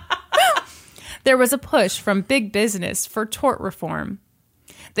 There was a push from big business for tort reform.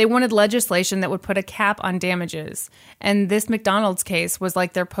 They wanted legislation that would put a cap on damages. And this McDonald's case was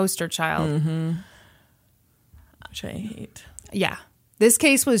like their poster child. Mm-hmm. Which I hate. Yeah. This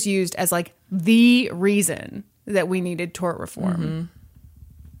case was used as like the reason that we needed tort reform.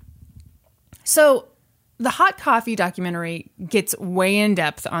 So the Hot Coffee documentary gets way in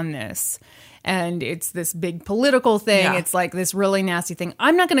depth on this. And it's this big political thing. Yeah. It's like this really nasty thing.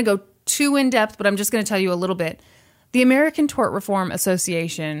 I'm not going to go too in depth, but I'm just going to tell you a little bit. The American Tort Reform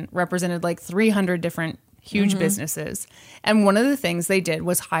Association represented like 300 different huge businesses. And one of the things they did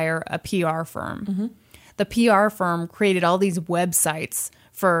was hire a PR firm. The PR firm created all these websites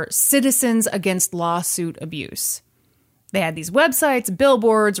for citizens against lawsuit abuse. They had these websites,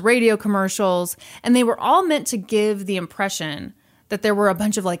 billboards, radio commercials, and they were all meant to give the impression that there were a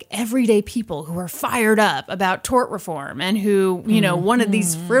bunch of like everyday people who were fired up about tort reform and who, you know, wanted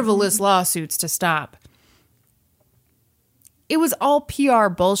these frivolous lawsuits to stop. It was all PR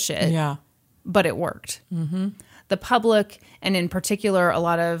bullshit. Yeah. But it worked. The public, and in particular, a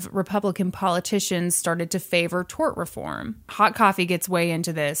lot of Republican politicians started to favor tort reform. Hot Coffee gets way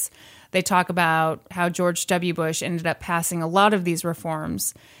into this. They talk about how George W. Bush ended up passing a lot of these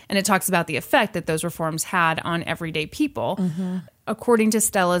reforms, and it talks about the effect that those reforms had on everyday people. According to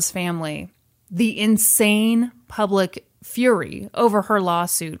Stella's family, the insane public fury over her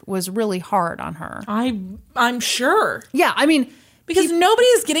lawsuit was really hard on her. I'm sure. Yeah, I mean, because nobody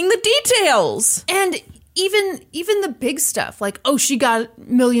is getting the details. And even the big stuff, like, oh, she got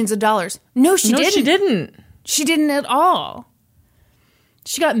millions of dollars. No, she didn't. She didn't at all.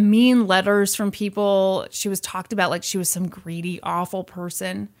 She got mean letters from people. She was talked about like she was some greedy, awful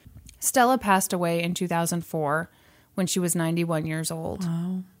person. Stella passed away in 2004 when she was 91 years old.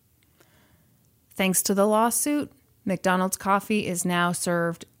 Wow. Thanks to the lawsuit, McDonald's coffee is now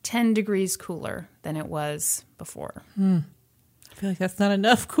served 10 degrees cooler than it was before. I feel like that's not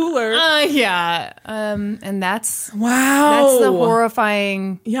enough cooler. Yeah. And that's... Wow. That's the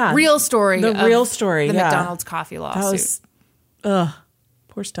horrifying real story. The real story, the McDonald's coffee lawsuit. That was... Ugh.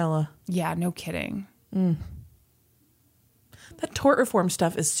 Poor Stella. Yeah, no kidding. That tort reform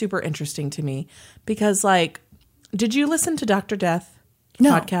stuff is super interesting to me because, like, did you listen to Dr. Death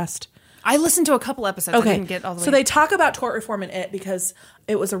podcast? I listened to a couple episodes. Okay. I didn't get all the way. So they talk about tort reform in it because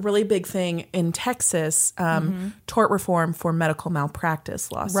it was a really big thing in Texas, tort reform for medical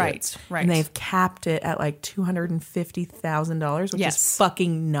malpractice lawsuits. Right. And they've capped it at like $250,000, which is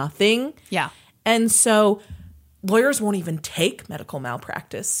fucking nothing. Yeah. And so lawyers won't even take medical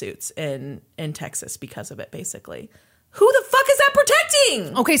malpractice suits in Texas because of it, basically. Who the fuck is that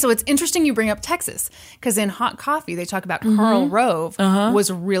protecting? Okay, so it's interesting you bring up Texas because in Hot Coffee, they talk about Karl Rove was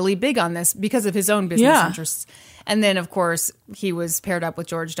really big on this because of his own business interests. And then, of course, he was paired up with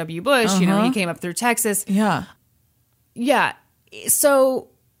George W. Bush. You know, he came up through Texas. Yeah. Yeah. So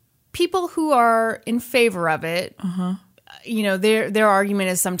people who are in favor of it, you know, their argument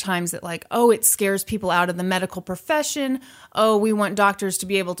is sometimes that like, oh, it scares people out of the medical profession. Oh, we want doctors to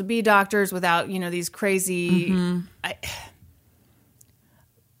be able to be doctors without, you know, these crazy...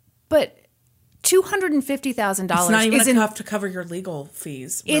 But $250,000 it's not even enough to cover your legal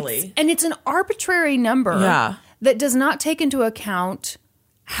fees, really. It's an arbitrary number that does not take into account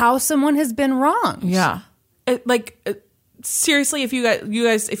how someone has been wronged. Yeah. Seriously, if you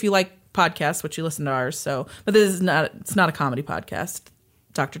guys, if you like podcasts, which you listen to ours, but this is not, it's not a comedy podcast.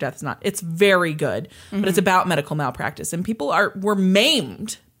 Dr. Death is not. It's very good, but it's about medical malpractice, and people were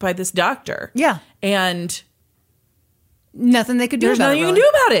maimed by this doctor. Yeah. And nothing they could do about it. There's nothing you can do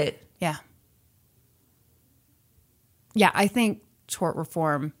about it. Yeah. Yeah, I think tort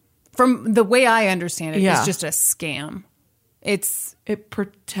reform, from the way I understand it, is just a scam. It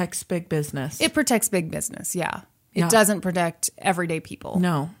protects big business. It protects big business, yeah. It doesn't protect everyday people.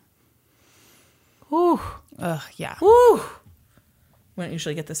 No. Ooh. Yeah. Ooh. We don't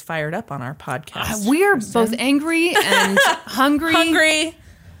usually get this fired up on our podcast. We're both angry and hungry.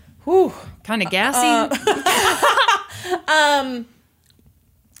 Ooh. Kind of gassy.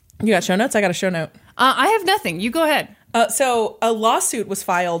 You got show notes? I got a show note. I have nothing. You go ahead. So a lawsuit was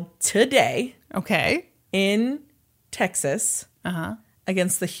filed today. Okay. In Texas.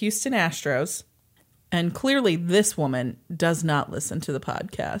 Against the Houston Astros. And clearly this woman does not listen to the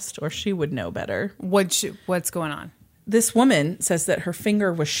podcast, or she would know better. What's going on? This woman says that her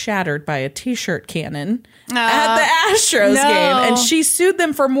finger was shattered by a T-shirt cannon at the Astros game, and she sued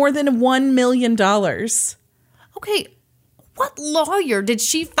them for more than $1 million. Okay, what lawyer did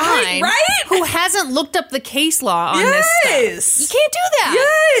she find who hasn't looked up the case law on this stuff? You can't do that.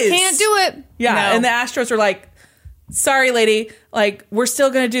 Yes. Can't do it. Yeah, and the Astros are like, sorry, lady, like, we're still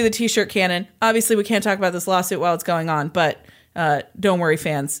going to do the T-shirt cannon. Obviously, we can't talk about this lawsuit while it's going on, but don't worry,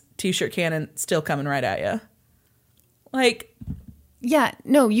 fans. T-shirt cannon still coming right at you. Like, yeah,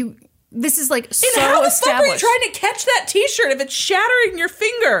 no, this is like so and how the established. fuck are you trying to catch that t-shirt if it's shattering your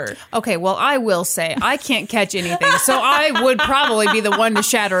finger? Okay, well, I will say I can't catch anything, so I would probably be the one to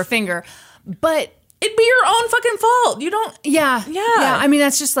shatter a finger. But it'd be your own fucking fault. You don't. Yeah. I mean,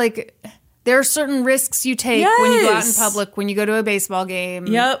 that's just like there are certain risks you take when you go out in public, when you go to a baseball game.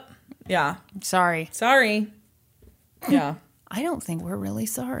 Yep. Yeah. Sorry. Yeah. I don't think we're really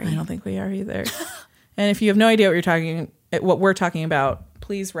sorry. I don't think we are either. And if you have no idea what we're talking about,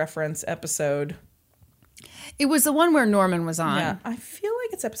 please reference episode. It was the one where Norman was on. Yeah, I feel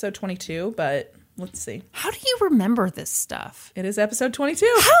like it's episode 22, but let's see. How do you remember this stuff? It is episode 22.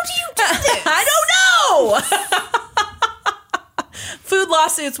 How do you do this? I don't know. Food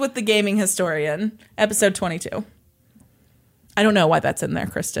lawsuits with the gaming historian, episode 22. I don't know why that's in there,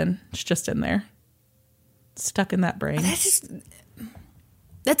 Kristen. It's just in there. Stuck in that brain.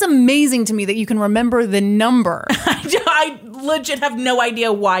 That's amazing to me that you can remember the number. I legit have no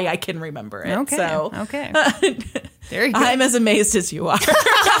idea why I can remember it. Okay. So. Okay. There you go. I'm as amazed as you are.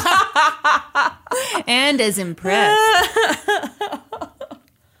 And as impressed.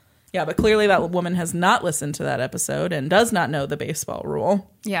 Yeah, but clearly that woman has not listened to that episode and does not know the baseball rule.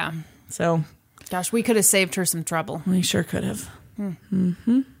 Yeah. So. Gosh, we could have saved her some trouble. We sure could have.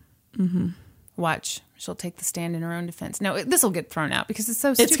 Watch. She'll take the stand in her own defense. No, this will get thrown out because it's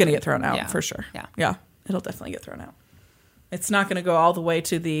so stupid. It's going to get thrown out for sure. Yeah. It'll definitely get thrown out. It's not going to go all the way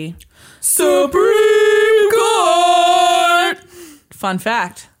to the Supreme Court. Fun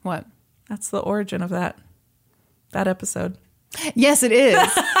fact. What? That's the origin of that episode. Yes, it is. Yeah,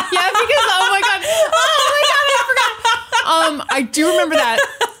 because oh my god, I forgot. I do remember that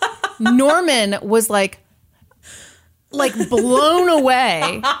Norman was like blown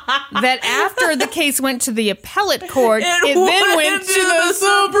away that after the case went to the appellate court, it then went to the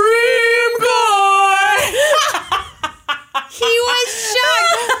Supreme Court. He was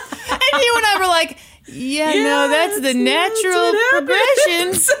shocked. And you and I were like, no, that's the natural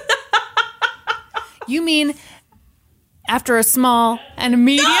progression. You mean after a small and a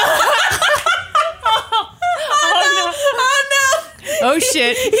medium? Oh no. Oh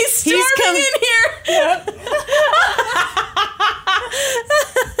shit. He's storming in here.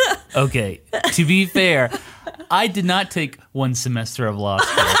 Okay, to be fair, I did not take one semester of law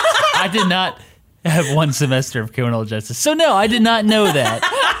school. I did not have one semester of criminal justice. So no, I did not know that.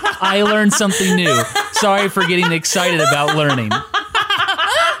 I learned something new. Sorry for getting excited about learning.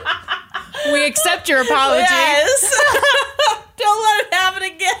 We accept your apology. Yes. Don't let it happen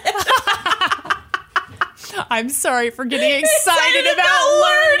again. I'm sorry for getting excited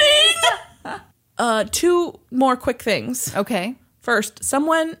about learning. Two more quick things. Okay. First,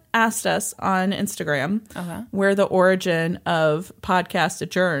 someone asked us on Instagram where the origin of Podcast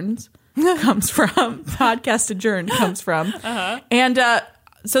Adjourned comes from. Podcast Adjourned comes from. And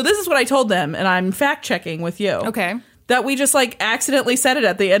so this is what I told them, and I'm fact-checking with you. Okay. That we just accidentally said it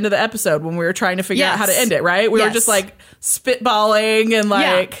at the end of the episode when we were trying to figure out how to end it, right? We were just spitballing and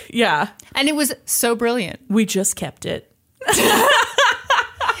And it was so brilliant. We just kept it.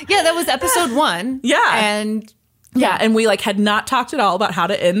 Yeah, that was episode 1. Yeah. And and we had not talked at all about how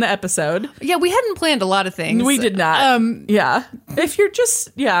to end the episode. Yeah, we hadn't planned a lot of things. We did not. If you're just,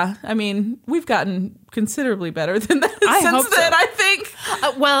 I mean, we've gotten considerably better than that since then, I think.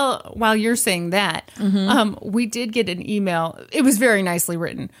 Well, while you're saying that, we did get an email. It was very nicely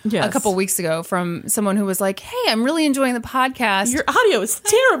written a couple weeks ago from someone who was like, hey, I'm really enjoying the podcast. Your audio is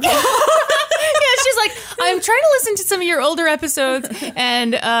terrible. Yeah, she's like, I'm trying to listen to some of your older episodes,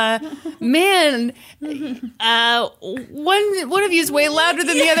 and man, one of you is way louder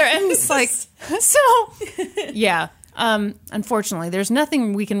than the other, and it's like, so yeah. Unfortunately, there's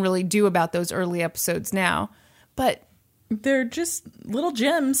nothing we can really do about those early episodes now, but they're just little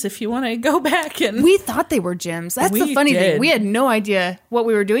gems if you want to go back and... We thought they were gems. That's the funny thing. We had no idea what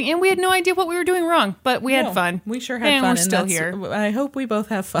we were doing, and we had no idea what we were doing wrong, but we had fun. We sure had fun. And we're still here. I hope we both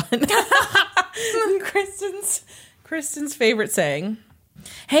have fun. Kristen's favorite saying.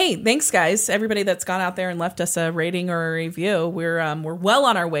 Hey, thanks guys. Everybody that's gone out there and left us a rating or a review. We're well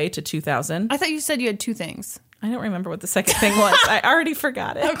on our way to 2,000. I thought you said you had 2 things. I don't remember what the second thing was. I already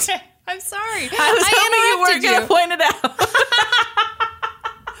forgot it. Okay. I'm sorry. I was hoping you weren't going to point it out.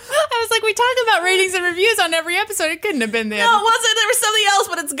 I was like, we talked about ratings and reviews on every episode. It couldn't have been the No, it wasn't. There was something else,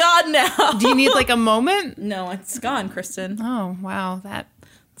 but it's gone now. Do you need a moment? No, it's gone, Kristen. Oh, wow.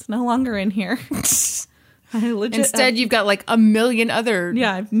 It's no longer in here. Instead, you've got a million other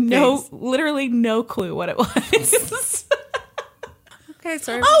I've literally no clue what it was. Okay,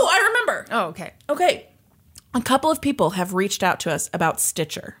 sorry. Oh, I remember. Oh, okay. Okay. A couple of people have reached out to us about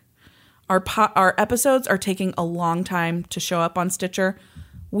Stitcher. Our episodes are taking a long time to show up on Stitcher.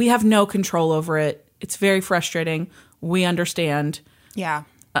 We have no control over it. It's very frustrating. We understand. Yeah.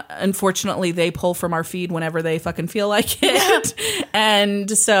 Unfortunately, they pull from our feed whenever they fucking feel like it. And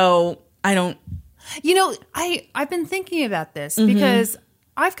so I don't. You know, I've been thinking about this because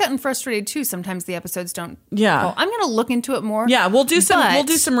I've gotten frustrated too. Sometimes the episodes don't. Yeah. Well, I'm going to look into it more. Yeah, we'll do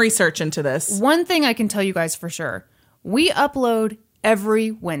some research into this. One thing I can tell you guys for sure. We upload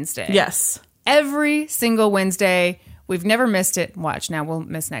every Wednesday. Yes. Every single Wednesday. We've never missed it. Watch, now we'll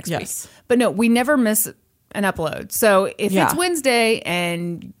miss next week. But no, we never miss an upload. So if it's Wednesday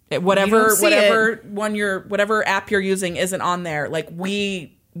and whatever app you're using isn't on there, like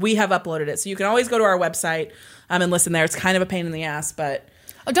we have uploaded it. So you can always go to our website and listen there. It's kind of a pain in the ass, but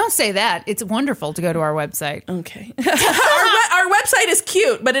oh, don't say that. It's wonderful to go to our website. Okay. our website is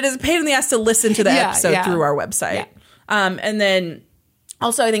cute, but it is a pain in the ass to listen to the episode through our website. Yeah. And then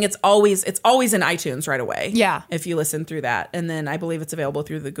also, I think it's always in iTunes right away. Yeah. If you listen through that. And then I believe it's available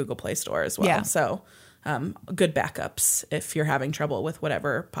through the Google Play Store as well. Yeah. So good backups if you're having trouble with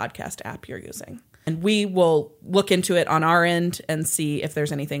whatever podcast app you're using. And we will look into it on our end and see if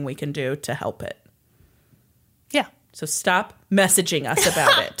there's anything we can do to help it. Yeah. So stop messaging us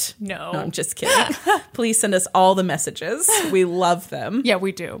about it. No, I'm just kidding. Please send us all the messages. We love them. Yeah,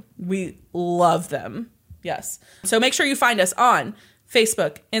 we do. We love them. Yes. So make sure you find us on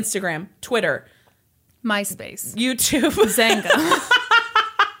Facebook, Instagram, Twitter, MySpace, YouTube, Zanga,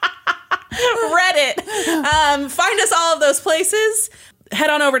 Reddit. Find us all of those places. Head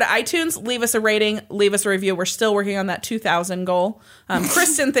on over to iTunes, leave us a rating, leave us a review. We're still working on that 2,000 goal.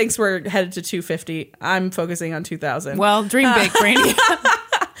 Kristen thinks we're headed to 250. I'm focusing on 2,000. Well, dream big, Brandy.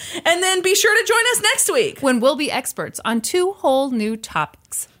 And then be sure to join us next week when we'll be experts on 2 whole new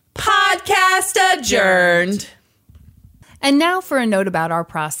topics. Podcast adjourned. And now for a note about our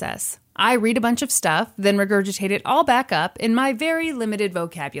process. I read a bunch of stuff, then regurgitate it all back up in my very limited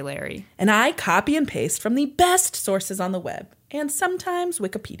vocabulary. And I copy and paste from the best sources on the web, and sometimes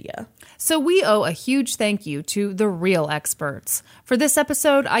Wikipedia. So we owe a huge thank you to the real experts. For this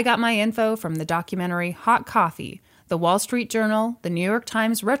episode, I got my info from the documentary Hot Coffee, the Wall Street Journal, the New York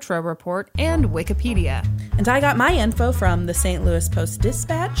Times Retro Report, and Wikipedia. And I got my info from the St. Louis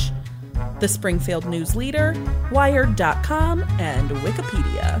Post-Dispatch, the Springfield News Leader, Wired.com, and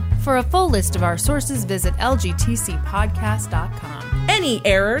Wikipedia. For a full list of our sources, visit lgtcpodcast.com. Any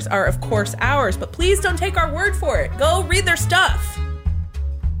errors are, of course, ours, but please don't take our word for it. Go read their stuff.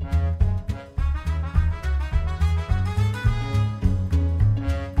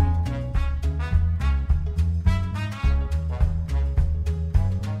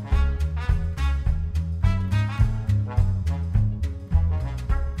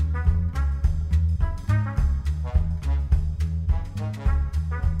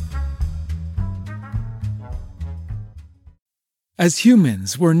 As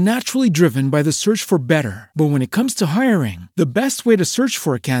humans, we're naturally driven by the search for better. But when it comes to hiring, the best way to search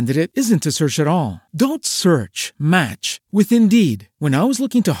for a candidate isn't to search at all. Don't search, match with Indeed. When I was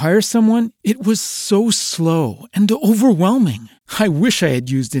looking to hire someone, it was so slow and overwhelming. I wish I had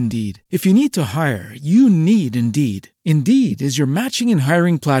used Indeed. If you need to hire, you need Indeed. Indeed is your matching and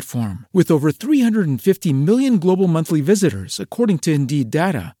hiring platform with over 350 million global monthly visitors, according to Indeed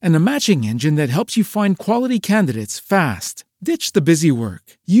data, and a matching engine that helps you find quality candidates fast. Ditch the busy work.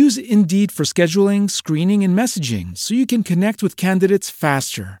 Use Indeed for scheduling, screening, and messaging so you can connect with candidates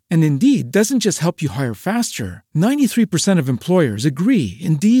faster. And Indeed doesn't just help you hire faster. 93% of employers agree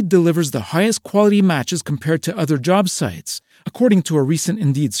Indeed delivers the highest quality matches compared to other job sites, according to a recent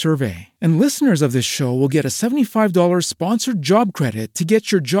Indeed survey. And listeners of this show will get a $75 sponsored job credit to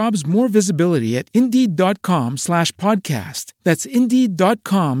get your jobs more visibility at Indeed.com/podcast. That's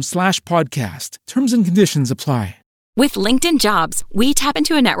Indeed.com/podcast. Terms and conditions apply. With LinkedIn Jobs, we tap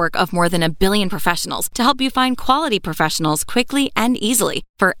into a network of more than 1 billion professionals to help you find quality professionals quickly and easily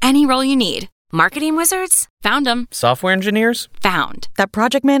for any role you need. Marketing wizards? Found them. Software engineers? Found. That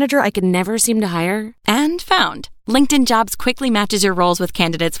project manager I could never seem to hire? And found. LinkedIn Jobs quickly matches your roles with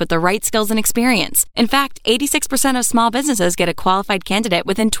candidates with the right skills and experience. In fact, 86% of small businesses get a qualified candidate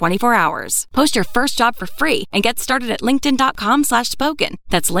within 24 hours. Post your first job for free and get started at linkedin.com/spoken.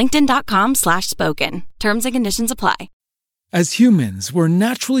 That's linkedin.com/spoken. Terms and conditions apply. As humans, we're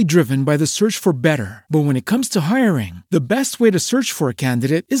naturally driven by the search for better. But when it comes to hiring, the best way to search for a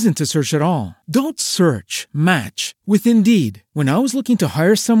candidate isn't to search at all. Don't search, match with Indeed. When I was looking to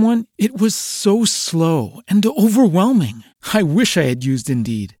hire someone, it was so slow and overwhelming. I wish I had used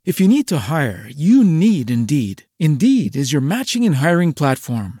Indeed. If you need to hire, you need Indeed. Indeed is your matching and hiring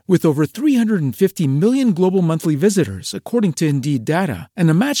platform with over 350 million global monthly visitors, according to Indeed data, and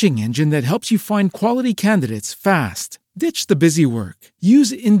a matching engine that helps you find quality candidates fast. Ditch the busy work.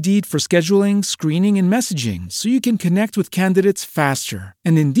 Use Indeed for scheduling, screening, and messaging so you can connect with candidates faster.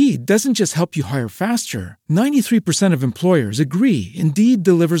 And Indeed doesn't just help you hire faster. 93% of employers agree Indeed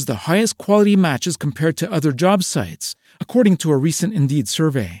delivers the highest quality matches compared to other job sites, according to a recent Indeed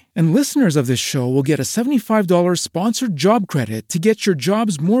survey. And listeners of this show will get a $75 sponsored job credit to get your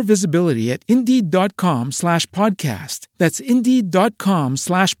jobs more visibility at Indeed.com/podcast. That's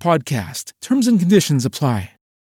Indeed.com/podcast. Terms and conditions apply.